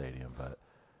in that stadium, but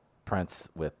Prince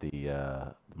with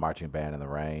the marching band in the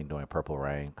rain doing Purple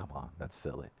Rain. Come on, that's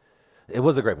silly. It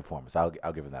was a great performance. I'll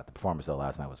give him that. The performance though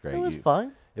last night was great. It was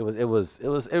fine. It was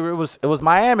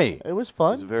Miami. It was It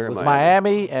fun. was very It was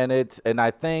Miami. Miami, and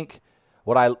I think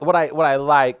what I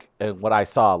like and what I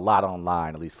saw a lot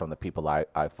online, at least from the people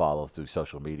I follow through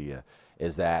social media,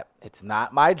 is that it's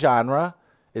not my genre.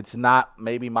 It's not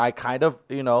maybe my kind of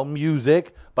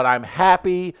music, but I'm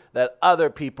happy that other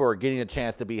people are getting a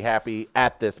chance to be happy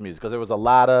at this music because there was a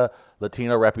lot of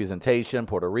Latino representation.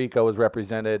 Puerto Rico was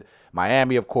represented.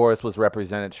 Miami, of course, was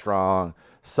represented strong.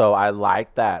 So I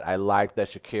like that. I like that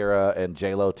Shakira and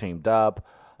J-Lo teamed up.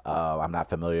 I'm not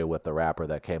familiar with the rapper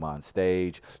that came on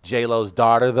stage. J-Lo's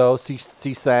daughter, though, she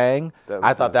sang. That was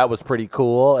I thought nice. that was pretty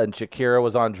cool. And Shakira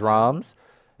was on drums.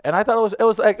 And I thought it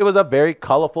was a very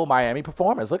colorful Miami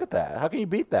performance. Look at that. How can you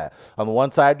beat that? On the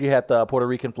one side, you had the Puerto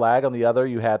Rican flag. On the other,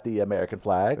 you had the American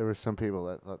flag. There were some people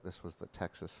that thought this was the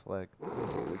Texas flag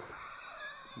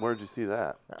Where'd you see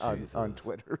that? on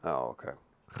Twitter. Oh, okay.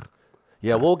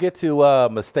 Yeah, we'll get to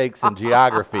mistakes in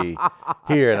geography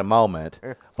here in a moment.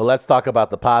 But let's talk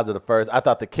about the positive first. I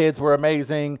thought the kids were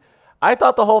amazing. I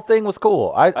thought the whole thing was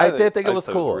cool. I did think it was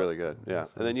thought cool. It was really good. Yeah.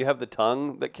 And then you have the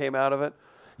tongue that came out of it.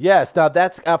 Yes. Now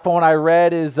that's from what I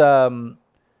read is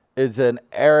an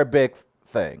Arabic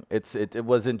thing. It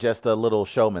wasn't just a little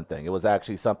showman thing. It was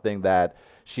actually something that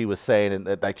she was saying and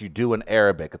that you do in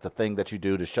Arabic. It's a thing that you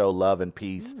do to show love and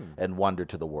peace and wonder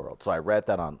to the world. So I read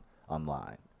that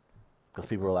online. Because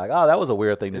people were like, oh, that was a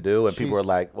weird thing to do. And people were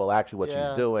like, well, actually what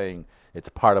she's doing, it's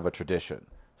part of a tradition.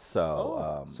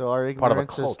 So, so our part of a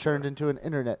ignorance has culture. turned into an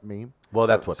internet meme. Well,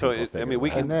 that's what So people I figured. mean,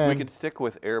 we out. can then- we can stick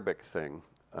with Arabic thing,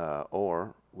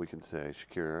 or we can say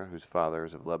Shakira, whose father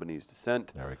is of Lebanese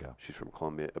descent. There we go. She's from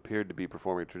Colombia. Appeared to be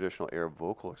performing a traditional Arab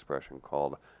vocal expression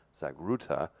called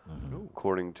zagruta. Mm-hmm.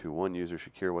 According to one user,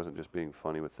 Shakira wasn't just being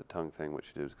funny with the tongue thing. What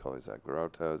she did was call it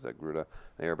zagruta,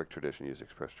 an Arabic tradition used to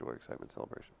express joy, excitement,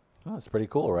 celebration. Oh, it's pretty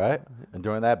cool, right? And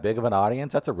during that big of an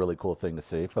audience, that's a really cool thing to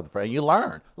see for the and you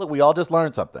learn. Look, we all just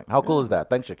learned something. How cool is that?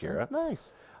 Thanks, Shakira. That's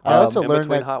nice. I also In learned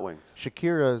between that hot wings.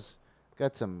 Shakira's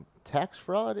got some tax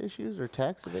fraud issues or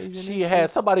tax evasion She issues.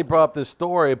 had somebody brought up this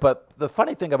story, but the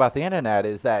funny thing about the internet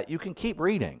is that you can keep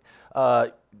reading.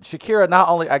 Shakira not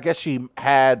only, I guess she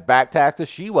had back taxes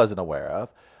she wasn't aware of,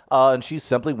 and she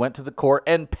simply went to the court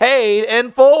and paid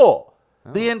in full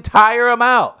the entire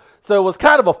amount. So it was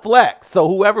kind of a flex. So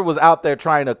whoever was out there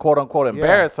trying to quote unquote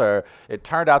embarrass her, it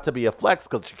turned out to be a flex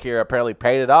because Shakira apparently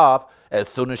paid it off as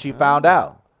soon as she found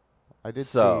out. I did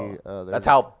So see. There that's was-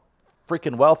 how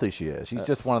freaking wealthy she is. She's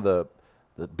just one of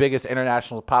the biggest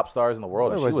international pop stars in the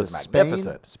world. What And she was it, Spain?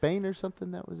 magnificent. Spain or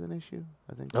something that was an issue.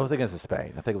 I think. I was thinking it's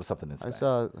Spain. I think it was something in Spain.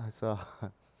 I saw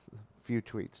a few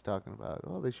tweets talking about.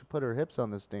 Oh, they should put her hips on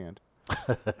the stand.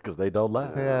 Because they don't lie.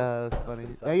 Yeah, that's funny.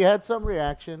 what he Now you had some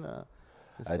reaction.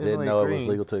 I didn't know it was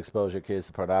legal to expose your kids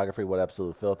to pornography. What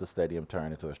absolute filth the stadium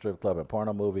turned into a strip club and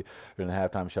porno movie. During the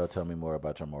halftime show, tell me more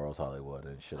about your morals, Hollywood,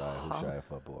 and who should I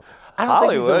football? I don't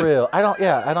think these are Hollywood? real.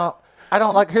 I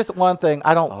don't like. Here's one thing.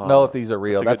 I don't know if these are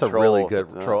real. that's a That's good a really troll if good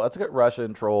it's not. troll. That's a good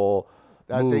Russian troll.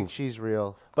 I move. think she's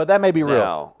real. But that may be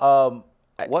real.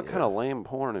 What kind of lame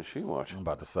porn is she watching? I'm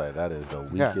about to say that is the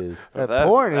Yeah. weakest. That-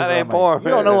 Porn is. that ain't on my- porn. You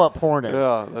don't know what porn is.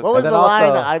 Yeah, that's- What was And the then line?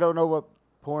 also- I don't know what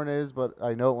porn is, but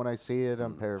I know it when I see it.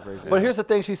 I'm paraphrasing. But here's the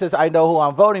thing. She says, I know who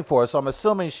I'm voting for. So I'm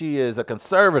assuming she is a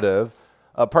conservative,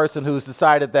 a person who's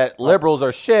decided that liberals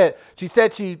are shit. She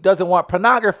said she doesn't want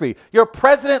pornography. Your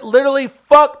president literally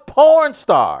fucked porn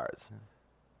stars.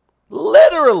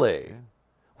 Literally.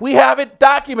 We have it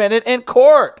documented in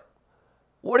court.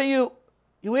 What are you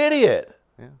idiot?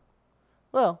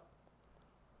 Well,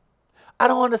 I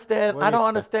don't understand. What do I you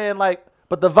don't expect? understand,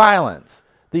 but the violence,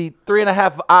 the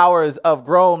 3.5 hours of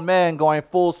grown men going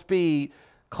full speed,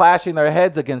 clashing their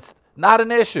heads against, not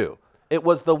an issue. It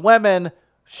was the women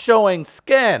showing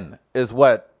skin is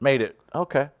what made it.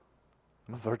 Okay.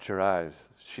 Avert your eyes.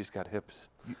 She's got hips.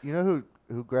 you know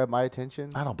who grabbed my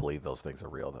attention? I don't believe those things are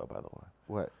real, though, by the way.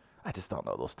 What? I just don't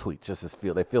know. Those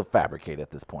tweets they feel fabricated at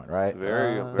this point, right?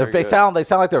 Very, They very They good. sound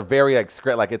like they're very like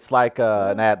script, like it's like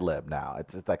an ad lib now.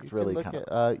 It's like it's really kind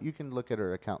of You can look at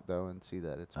her account though and see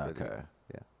that it's pretty- okay.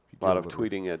 Yeah. A lot of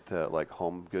tweeting at like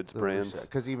home goods brands.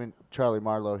 Because even Charlie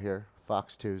Marlowe here,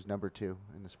 Fox 2's number 2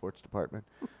 in the sports department,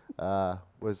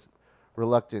 was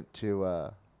reluctant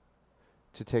to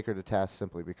take her to task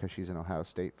simply because she's an Ohio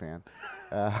State fan.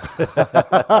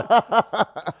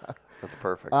 That's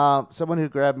perfect. Someone who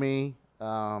grabbed me, who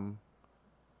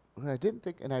I didn't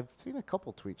think, and I've seen a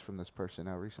couple tweets from this person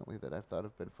now recently that I've thought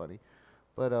have been funny,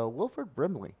 but Wilford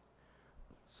Brimley.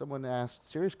 Someone asked,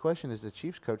 serious question, is the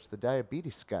Chiefs coach the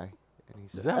diabetes guy? And he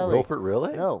said, Is that "Ellie, Wilford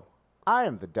really? No, I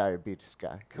am the diabetes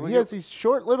guy. Can we He has get- these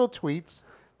short little tweets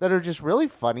that are just really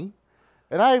funny,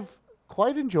 and I've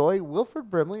quite enjoy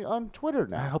Wilford Brimley on Twitter I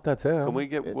now. hope that's him. Can we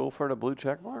get Wilford a blue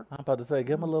check mark? I'm about to say,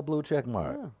 give him a little blue check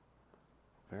mark. Yeah,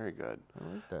 Very good.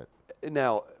 I like that.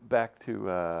 Now back to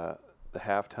the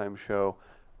halftime show.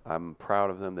 I'm proud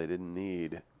of them. They didn't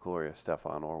need Gloria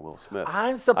Stefan or Will Smith.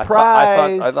 I'm I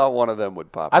surprised. thought one of them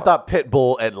would pop I up. thought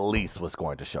Pitbull at least was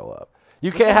going to show up.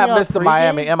 You can't he have on Mr.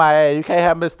 Miami pregame? MIA. You can't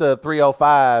have Mr.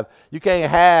 305. You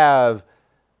can't have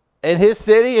in his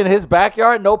city, in his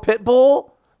backyard, no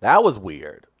Pitbull. That was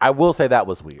weird. I will say that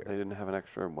was weird. They didn't have an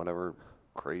extra whatever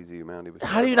crazy amount he was.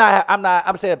 How do you not?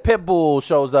 I'm saying Pitbull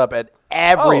shows up at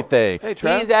everything. Hey,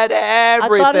 Trav. He's at I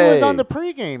everything. thought he was on the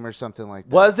pregame or something like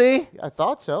that. Was he? I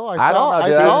thought so. I I don't saw. know, I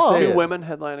dude. I saw didn't see him. it. Two women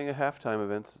headlining a halftime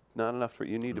event's not enough for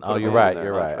you. Need to put Oh, a you're man right. in there,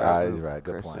 You're huh, right. Trav? You're right.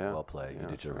 Good Chris. point. Yeah. Well played. You Yeah,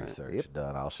 did your right. research. Yep.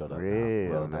 Done. I'll shut up. now.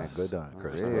 Real Well done. nice. Good done,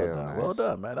 Chris. Real Well done. Well nice.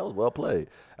 done, man. That was well played.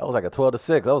 That was like a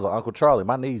 12-6. That was an Uncle Charlie.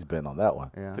 My knee's been on that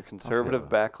one. Yeah. The conservative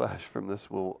backlash from this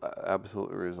will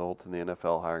absolutely result in the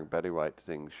NFL hiring Betty White to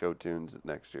sing show tunes at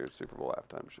next year's Super Bowl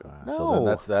halftime show. No, So then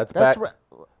that's back.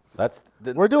 That's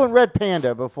We're doing Red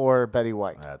Panda before Betty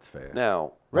White. That's fair.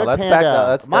 Now, Red let's Panda. back up.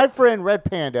 Let's My back- friend Red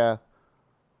Panda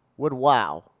would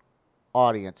wow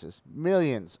audiences,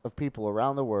 millions of people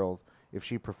around the world, if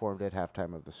she performed at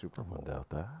halftime of the Super Bowl. Wouldn't doubt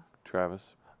that.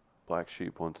 Travis, Black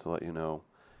Sheep wants to let you know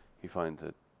he finds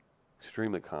it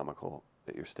extremely comical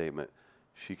that your statement,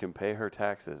 she can pay her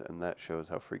taxes, and that shows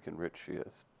how freaking rich she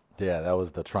is. Yeah, that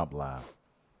was the Trump line.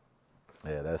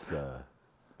 Yeah, that's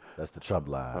the Trump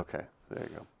line. Okay, there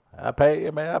you go. I pay,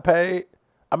 man. I pay.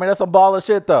 I mean, that's some baller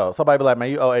shit, though. Somebody be like, man,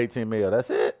 you owe 18 mil. That's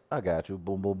it. I got you.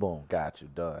 Boom, boom, boom. Got you.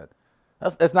 Done.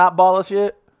 That's not baller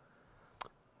shit.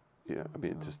 Yeah, I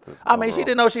mean, just the. I mean, she overall-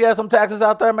 didn't know she had some taxes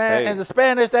out there, man. Hey, and the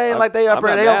Spanish, they ain't I'm- like they up I'm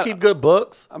there. not They don't mad. keep good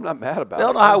books. I'm not mad about They it.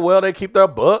 don't know how well they keep their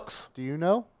books. Do you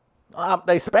know?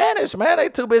 They Spanish, man. They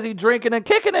too busy drinking and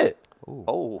kicking it.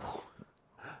 Oh,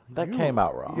 That came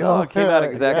out wrong. No, it came out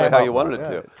exactly how you wanted it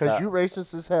to. Because you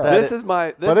racist as hell. this is my.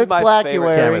 This but is it's my Blackuary.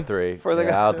 favorite. Camera 3. For the yeah,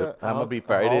 guy- I'm gonna be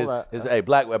fair. It all is. that. It's hey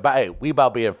black. But hey, we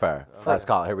about being fair. Let's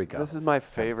call it. Here we go. This is my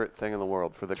favorite thing in the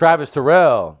world. For the Travis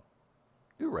Terrell,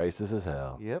 you racist as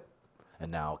hell. Yep.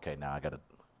 And now, okay, now I gotta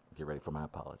get ready for my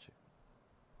apology.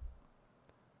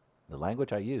 The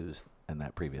language I used in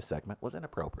that previous segment was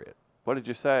inappropriate, What did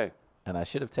you say? and I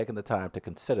should have taken the time to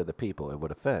consider the people it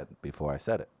would offend before I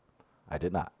said it. I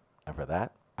did not, and for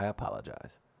that, I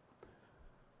apologize.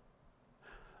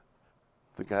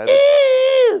 The guy.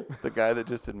 That, the guy that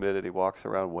just admitted he walks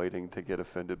around waiting to get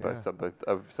offended by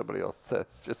somebody else says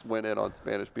just went in on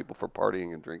Spanish people for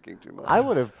partying and drinking too much. I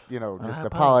would have, just apologize.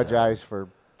 apologized for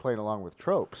playing along with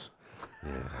tropes.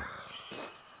 Yeah,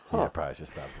 I probably should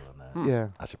stop doing that. Yeah.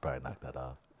 I should probably knock that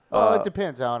off. Well, it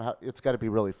depends on how. It's got to be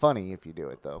really funny if you do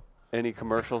it, though. Any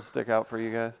commercials stick out for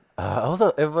you guys?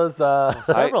 It was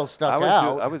Several stuck I was,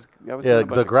 out. I was yeah, seeing a bunch of the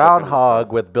clippings groundhog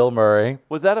and with Bill Murray. stuff.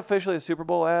 Was that officially a Super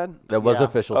Bowl ad? That was Yeah.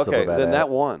 official. Okay, Superbad then ad. that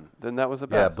won. Then that was the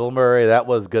Yeah, best. Bill Murray. That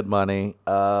was good money.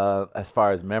 As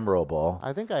far as memorable,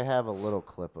 I think I have a little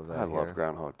clip of that. I love here.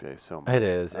 Groundhog Day so much. it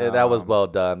is. That was well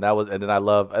done. That was, and then I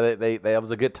love. They that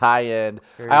was a good tie-in.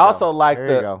 Here I you also go. like Here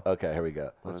the. you go. Okay, here we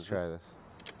go. Let's try this.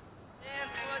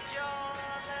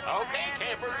 Okay,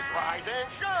 campers, rise and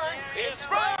shine. It's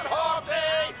Groundhog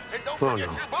Day. And don't forget your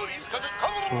booties, because it's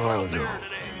cold out there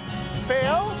today.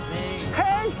 Phil?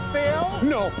 Hey, Phil!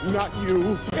 No, not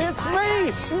you. It's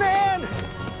me, Nan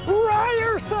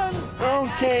Ryerson!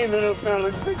 Okay, little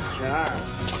fella. Good job. I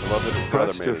love that his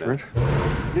brother made it.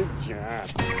 Good job.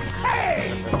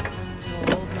 Hey!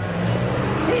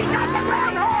 He got the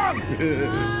groundhog!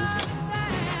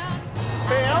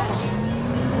 Phil?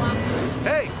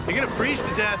 Hey, you're gonna freeze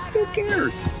to death. Who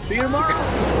cares? See you tomorrow.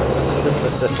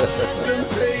 Don't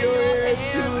say your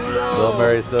head's too low. Bill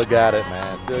Murray still got it,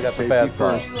 man. Still got the fast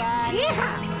part. He got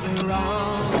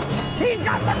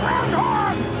the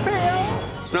groundhog! Phil!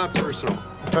 It's not personal.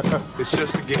 It's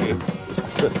just a game.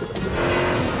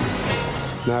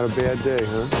 Not a bad day,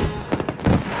 huh?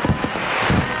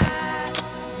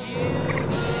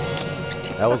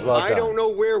 That was well done. I don't know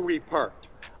where we parked.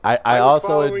 I was also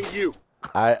following you.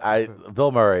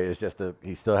 Bill Murray is just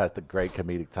he still has the great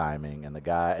comedic timing, and the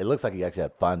guy, it looks like he actually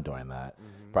had fun doing that,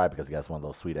 probably because he got one of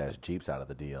those sweet ass Jeeps out of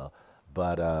the deal.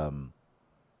 But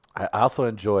I also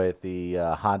enjoyed the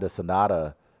Honda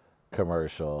Sonata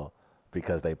commercial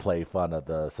because they played fun of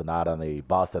the Sonata and the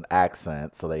Boston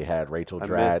accent. So they had Rachel I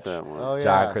missed Dratch, that one. Oh, yeah.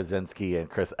 John Krasinski, and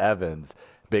Chris Evans.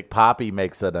 Big Poppy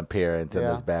makes an appearance in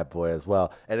Yeah. this bad boy as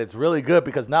well. And it's really good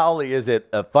because not only is it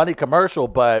a funny commercial,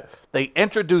 but they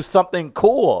introduce something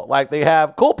cool. Like they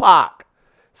have Cool Park.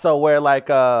 So where like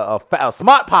a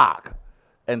Smart Park.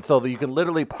 And so that you can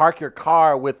literally park your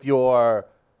car with your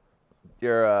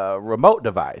remote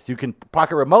device. You can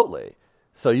park it remotely.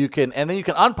 So you can, and then you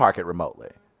can unpark it remotely.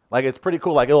 Like it's pretty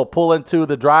cool. Like it'll pull into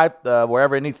the drive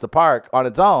wherever it needs to park on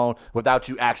its own without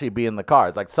you actually being in the car.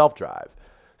 It's like self-drive.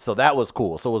 So that was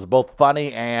cool. So it was both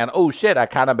funny and, oh shit, I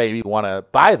kind of maybe want to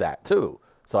buy that too.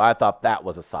 So I thought that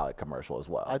was a solid commercial as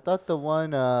well. I thought the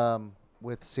one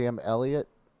with Sam Elliott.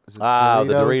 is it the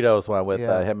Doritos one with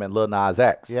Yeah. him and Lil Nas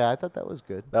X. Yeah, I thought that was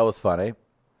good. That was funny.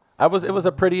 It was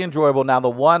a pretty enjoyable. Now the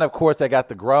one, of course, that got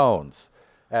the groans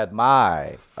at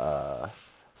my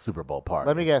Super Bowl party.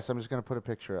 Let me guess. I'm just going to put a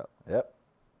picture up. Yep.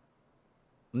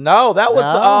 No, that was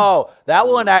No? that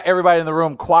one. Everybody in the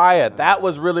room quiet. That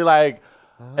was really like,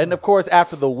 and of course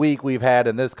after the week we've had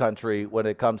in this country when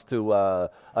it comes to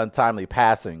untimely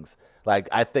passings, like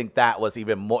I think that was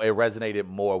even more. It resonated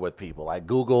more with people. Like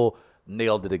Google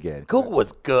nailed it again. Google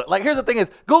was good. Like here's the thing: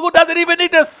 is Google doesn't even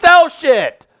need to sell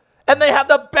shit, and they have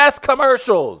the best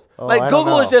commercials. Oh, like I don't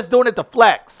Google is know. just doing it to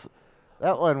flex.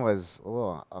 That one was a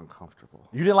little uncomfortable.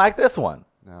 You didn't like this one?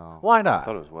 No. Why I not?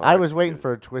 thought it was well. I was waiting executed.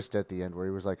 for a twist at the end where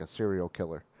he was like a serial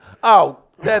killer. Oh,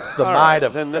 that's the All mind right,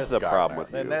 of then this is a Chris problem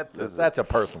Gardner. with Then you. This is- that's a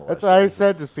personal That's issue. what I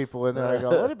said to people in there. I go,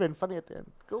 would have been funny at the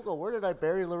end. Google, where did I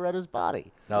bury Loretta's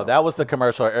body? No, that was the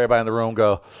commercial. Where everybody in the room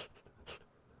go,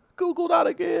 Google not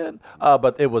again.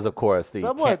 But it was, of course,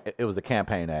 Somewhat- it was the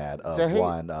campaign ad of To hate-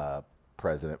 one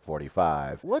President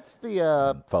 45. What's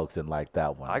the Folks didn't like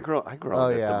that one. I grew Oh,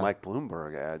 up at yeah. the Mike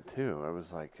Bloomberg ad too. I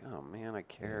was like, oh man, I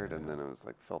cared, and then it was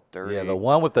like felt dirty. Yeah, the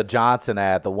one with the Johnson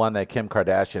ad, the one that Kim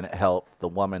Kardashian helped, the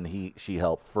woman she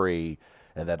helped free,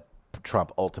 and that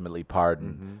Trump ultimately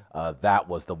pardoned. That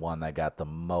was the one that got the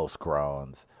most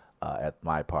groans at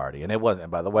my party, and it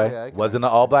wasn't. By the way, yeah, I can wasn't an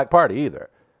all-black party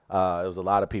either. It was a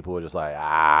lot of people who were just like,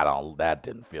 that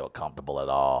didn't feel comfortable at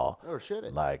all. or should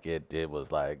it? Like it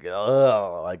was like,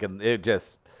 ugh, like and it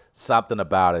just something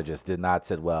about it just did not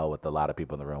sit well with a lot of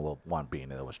people in the room. Well, one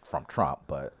being it was from Trump,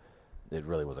 but it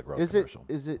really was a gross commercial.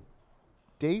 Is it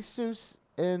Desus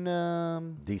and Desus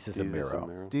and Jesus Mero. and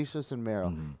Mero. Desus and Mero?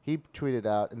 Mm-hmm. He tweeted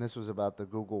out, and this was about the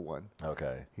Google one.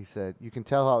 Okay. He said, "You can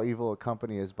tell how evil a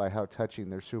company is by how touching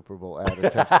their Super Bowl ad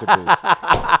attempts to be."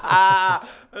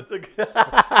 That's a good.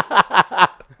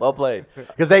 Well played.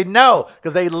 Because they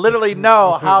literally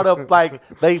know how to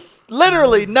they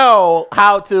literally know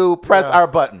how to press our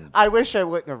buttons. I wish I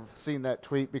wouldn't have seen that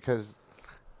tweet because,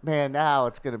 man, now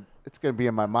it's gonna be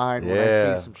in my mind when I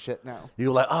Yeah. see some shit now.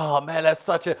 You're like, oh man, you're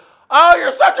such a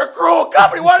cruel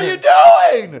company. What are you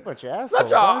doing? Bunch of assholes.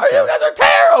 Such a, aren't you they? guys are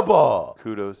terrible.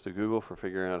 Kudos to Google for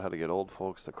figuring out how to get old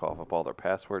folks to cough up all their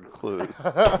password clues.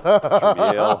 From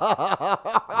Yale.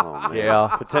 Oh, man. Yale.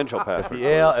 Potential password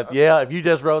If you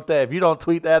just wrote that, if you don't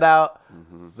tweet that out,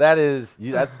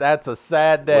 that's a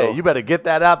sad day. Well- You better get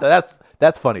that out there.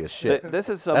 That's funny as shit. This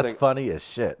is something. That's funny as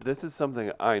shit. This is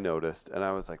something I noticed, and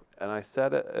I was like, and I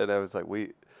said it, and I was like,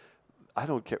 I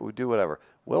don't care. We do whatever.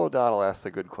 Will O'Donnell asked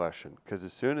a good question because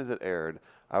as soon as it aired,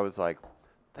 I was like,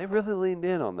 they really leaned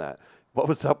in on that. What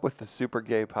was up with the super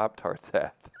gay Pop Tarts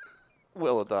ad?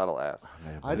 Will O'Donnell asked.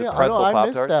 I The missed pretzel that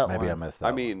Pop-Tarts? Maybe I one. missed that. I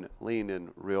one. mean, leaned in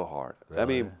real hard. I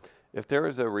Really? mean, if there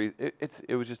was a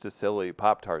it was just a silly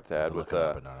Pop Tarts ad Look with it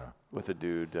up in our- with a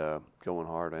dude going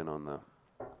hard in on the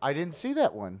I didn't see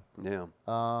that one. yeah.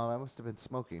 I must have been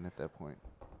smoking at that point.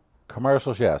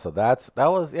 Commercials, yeah. So that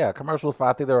was commercials.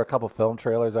 I think there were a couple film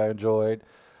trailers I enjoyed.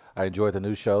 I enjoyed the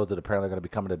new shows that apparently are going to be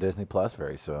coming to Disney Plus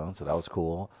very soon. So that was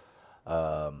cool.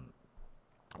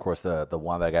 Of course, the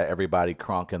one that got everybody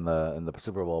crunk in the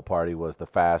Super Bowl party was the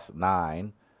Fast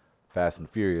and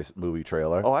Furious movie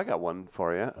trailer. Oh, I got one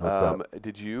for you. What's up?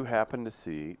 Did you happen to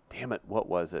see? Damn it! What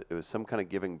was it? It was some kind of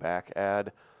giving back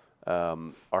ad.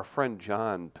 Our friend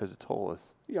John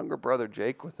Pizzatola's younger brother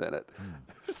Jake was in it.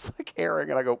 It was like airing,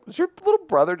 and I go, "Was your little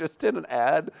brother just in an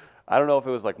ad?" I don't know if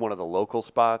it was like one of the local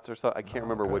spots or something. I can't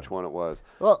remember which one it was.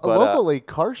 Well, But, locally,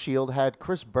 CarShield had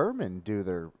Chris Berman do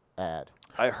their ad.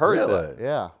 I heard Really? that.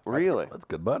 Yeah. Really? That's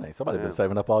good money. Somebody been Yeah.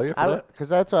 saving up all year for that. Because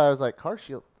that's why I was like,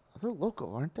 CarShield, they're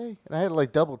local, aren't they? And I had to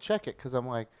like double check it because I'm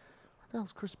like, what the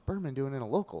hell's Chris Berman doing in a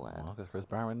local ad? Well, because Chris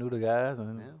Byron knew the guys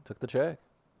and Yeah. took the check.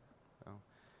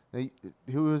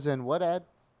 Who was in what ad?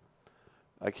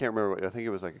 I can't remember. I think it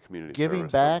was like a community Giving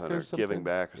service Back something, or something? Giving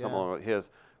back or something. Yeah. Along with- He has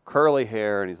curly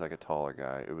hair and he's like a taller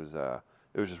guy. It was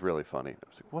just really funny. I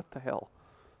was like, what the hell?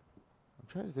 I'm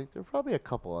trying to think. There were probably a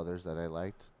couple others that I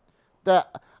liked.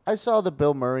 I saw the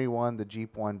Bill Murray one, the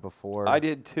Jeep one before. I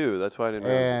did too. That's why I didn't.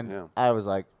 And yeah. I was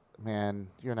like, man,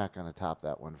 you're not going to top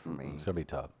that one for me. It's gonna be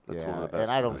tough. That's yeah, one of the best.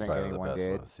 and I don't ones. think Probably the anyone best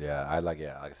did. ones. Yeah, like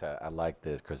I said, I liked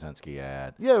the Krasinski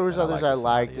ad. Yeah, there was and others liked I the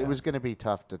liked. somebody It ad. was going to be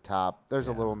tough to top. There's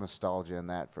a Yeah. little nostalgia in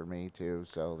that for me too,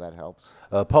 so that helps.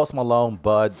 Post Malone,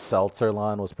 Bud Seltzer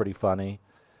line was pretty funny.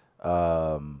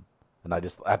 And I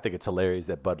think it's hilarious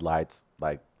that Bud Light's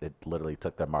it literally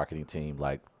took their marketing team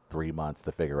 3 months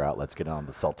to figure out let's get on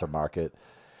the seltzer market.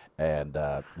 And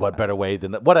what better way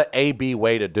than what an AB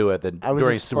way to do it than I was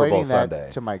during Super Bowl explaining that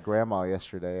Sunday. to my grandma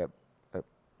yesterday.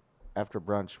 After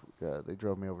brunch, they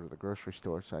drove me over to the grocery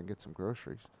store so I can get some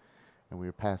groceries, and we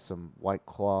were past some White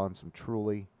Claw and some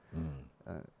Truly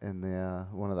in the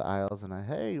one of the aisles. And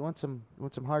hey, you want some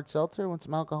hard seltzer? Want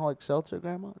some alcoholic seltzer,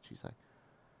 Grandma? And she's like,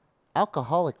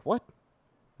 alcoholic what?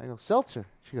 I go, seltzer.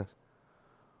 She goes,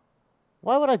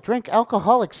 Why would I drink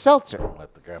alcoholic seltzer?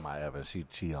 With the Grandma Evans,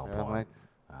 she on And I'm point.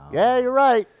 like, yeah, you're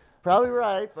right. Probably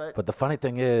right, but But the funny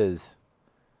thing is,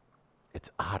 it's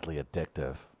oddly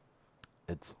addictive.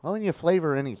 It's when you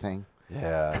flavor anything,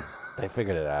 yeah, they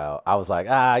figured it out. I was like,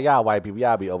 y'all white people,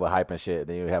 y'all be overhyping shit.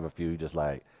 Then you have a few just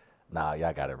like, nah,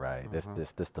 y'all got it right. This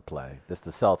the play. This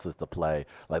the seltzer's the play.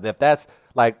 Like if that's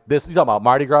like this, you talking about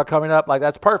Mardi Gras coming up? Like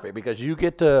that's perfect because you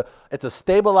get to. It's a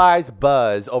stabilized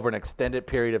buzz over an extended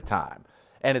period of time,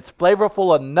 and it's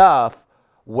flavorful enough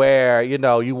where you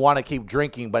know you want to keep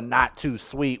drinking, but not too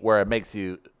sweet where it makes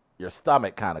your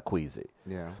stomach kind of queasy.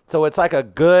 yeah. So it's like a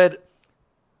good.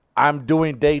 I'm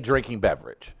doing day drinking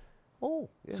beverage. Oh,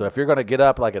 yeah. So if you're going to get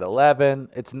up like at 11,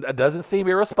 it doesn't seem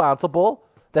irresponsible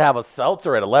to have a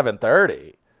seltzer at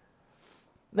 11:30.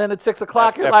 Then at 6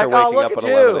 o'clock, you're like, oh, waking look up at at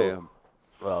 11 you. a.m.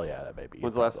 Well, yeah, that may be.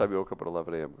 When's the last time you woke up at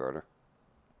 11 a.m., Garner?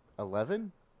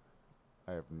 11?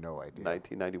 I have no idea.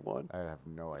 1991. I have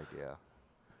no idea.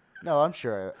 No, I'm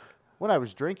sure. When I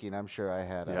was drinking, I'm sure I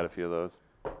had. You had a few of those.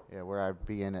 Yeah, where I'd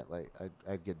be in at like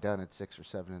I'd get done at 6 or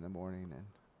 7 in the morning and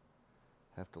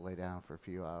have to lay down for a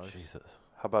few hours. Jesus.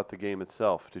 How about the game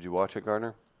itself? Did you watch it,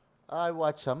 Garner? I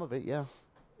watched some of it. Yeah.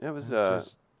 It was.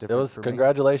 Just It different was for me.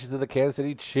 congratulations to the Kansas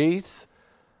City Chiefs,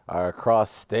 our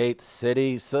cross-state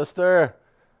city sister.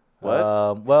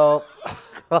 What? Well,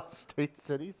 Cross State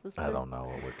City Sister. I don't know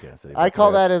what Kansas City. I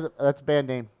call that that's a band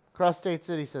name. Cross State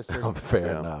City Sister. Fair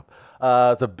Yeah. enough.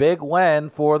 It's a big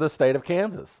win for the state of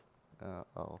Kansas.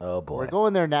 Oh. Oh boy. We're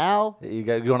going there now. You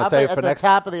want to How say about for at the next?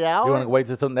 top of the hour. You want to wait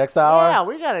until next hour? Yeah,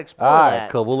 we gotta explore All right,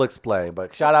 that. cool. We'll explain.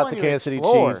 But shout That's out to when you Kansas City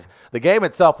explore. Chiefs. The game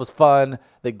itself was fun.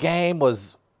 The game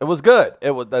was good.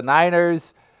 It was the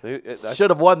Niners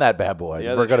should have won that bad boy.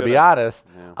 Yeah, if we're they going to be should've.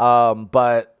 honest.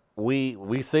 But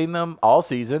we seen them all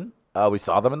season. We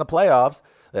saw them in the playoffs.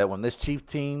 That when this Chief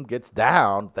team gets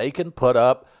down, they can put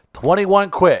up 21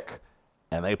 quick.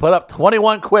 And they put up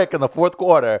 21 quick in the fourth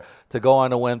quarter to go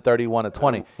on to win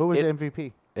 31-20. Who was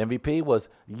MVP? MVP was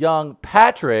young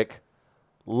Patrick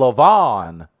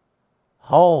Mahomes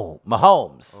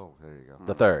Oh, there you go.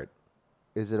 the third.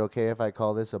 Is it okay if I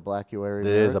call this a Blackuary It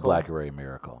is a miracle? Blackuary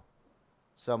miracle.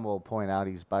 Some will point out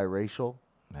he's biracial.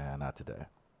 Nah, not today.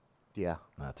 Yeah.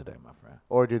 Not today, my friend.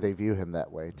 Or do they view him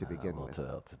that way to begin with?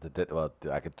 Well,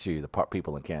 I could choose the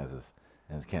people in Kansas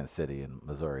City and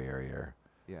Missouri area.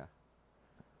 Yeah.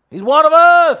 He's one of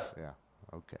us. Yeah.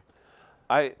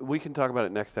 Okay. We can talk about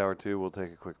it next hour too. We'll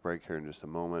take a quick break here in just a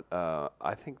moment.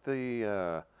 I think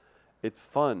it's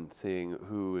fun seeing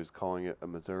who is calling it a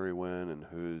Missouri win and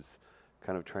who's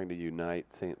kind of trying to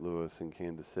unite St. Louis and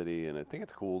Kansas City. And I think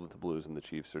it's cool that the Blues and the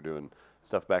Chiefs are doing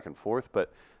stuff back and forth.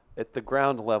 But at the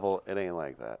ground level, it ain't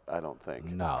like that. I don't think.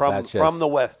 No, from that's from just- the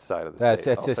west side of the That's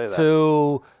state. it's I'll just say that.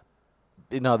 two,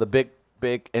 the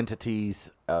big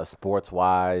entities, sports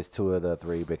wise. Two of the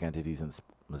three big entities in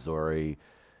Missouri.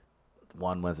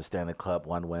 One wins a Stanley Cup.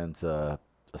 One wins a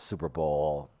Super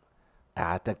Bowl.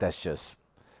 I think that's just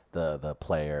the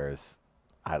players.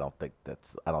 I don't think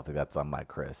that's unlike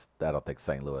Chris. I don't think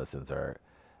St. Louisans are.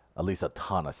 At least a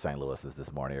ton of St. Louisans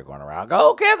this morning are going around.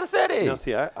 Go Kansas City! No,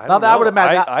 see, I Now don't that I know. would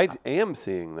imagine- I am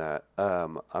seeing that.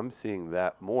 I'm seeing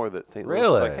that more. That St. Louis is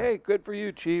Really? like, hey, good for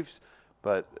you, Chiefs.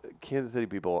 But Kansas City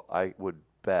people, I would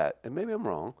bet, and maybe I'm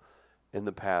wrong, in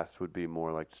the past would be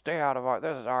more like, stay out of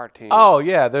this is our team. Oh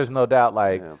yeah, there's no doubt.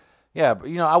 Like, Yeah. yeah, but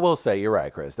I will say you're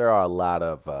right, Chris. There are a lot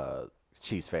of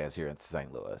Chiefs fans here in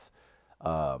St. Louis.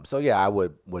 So yeah, I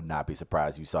would not be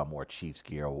surprised you saw more Chiefs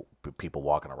gear people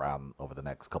walking around over the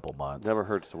next couple months. Never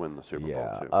hurts to win the Super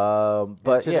Yeah. Bowl too.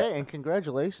 But and today, yeah, and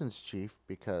congratulations, Chiefs,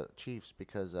 because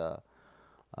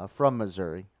from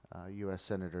Missouri, U.S.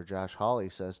 Senator Josh Hawley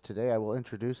says today I will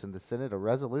introduce in the Senate a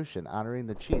resolution honoring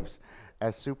the Chiefs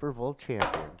as Super Bowl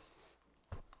champions.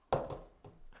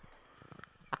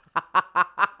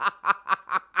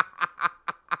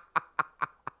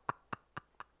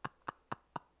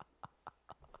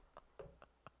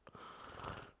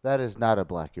 That is not a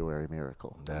Blackuary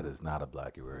miracle. that is not a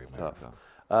Blackuary Tough.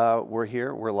 miracle. We're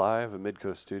here. We're live at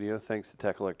Midcoast Studio. Thanks to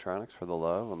Tech Electronics for the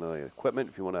love on the equipment.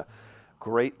 If you want a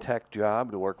great tech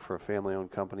job to work for a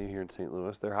family-owned company here in St.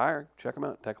 Louis, they're hiring. Check them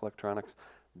out,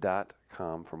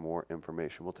 techelectronics.com for more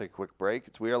information. We'll take a quick break.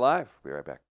 It's We Are Live. Be right back.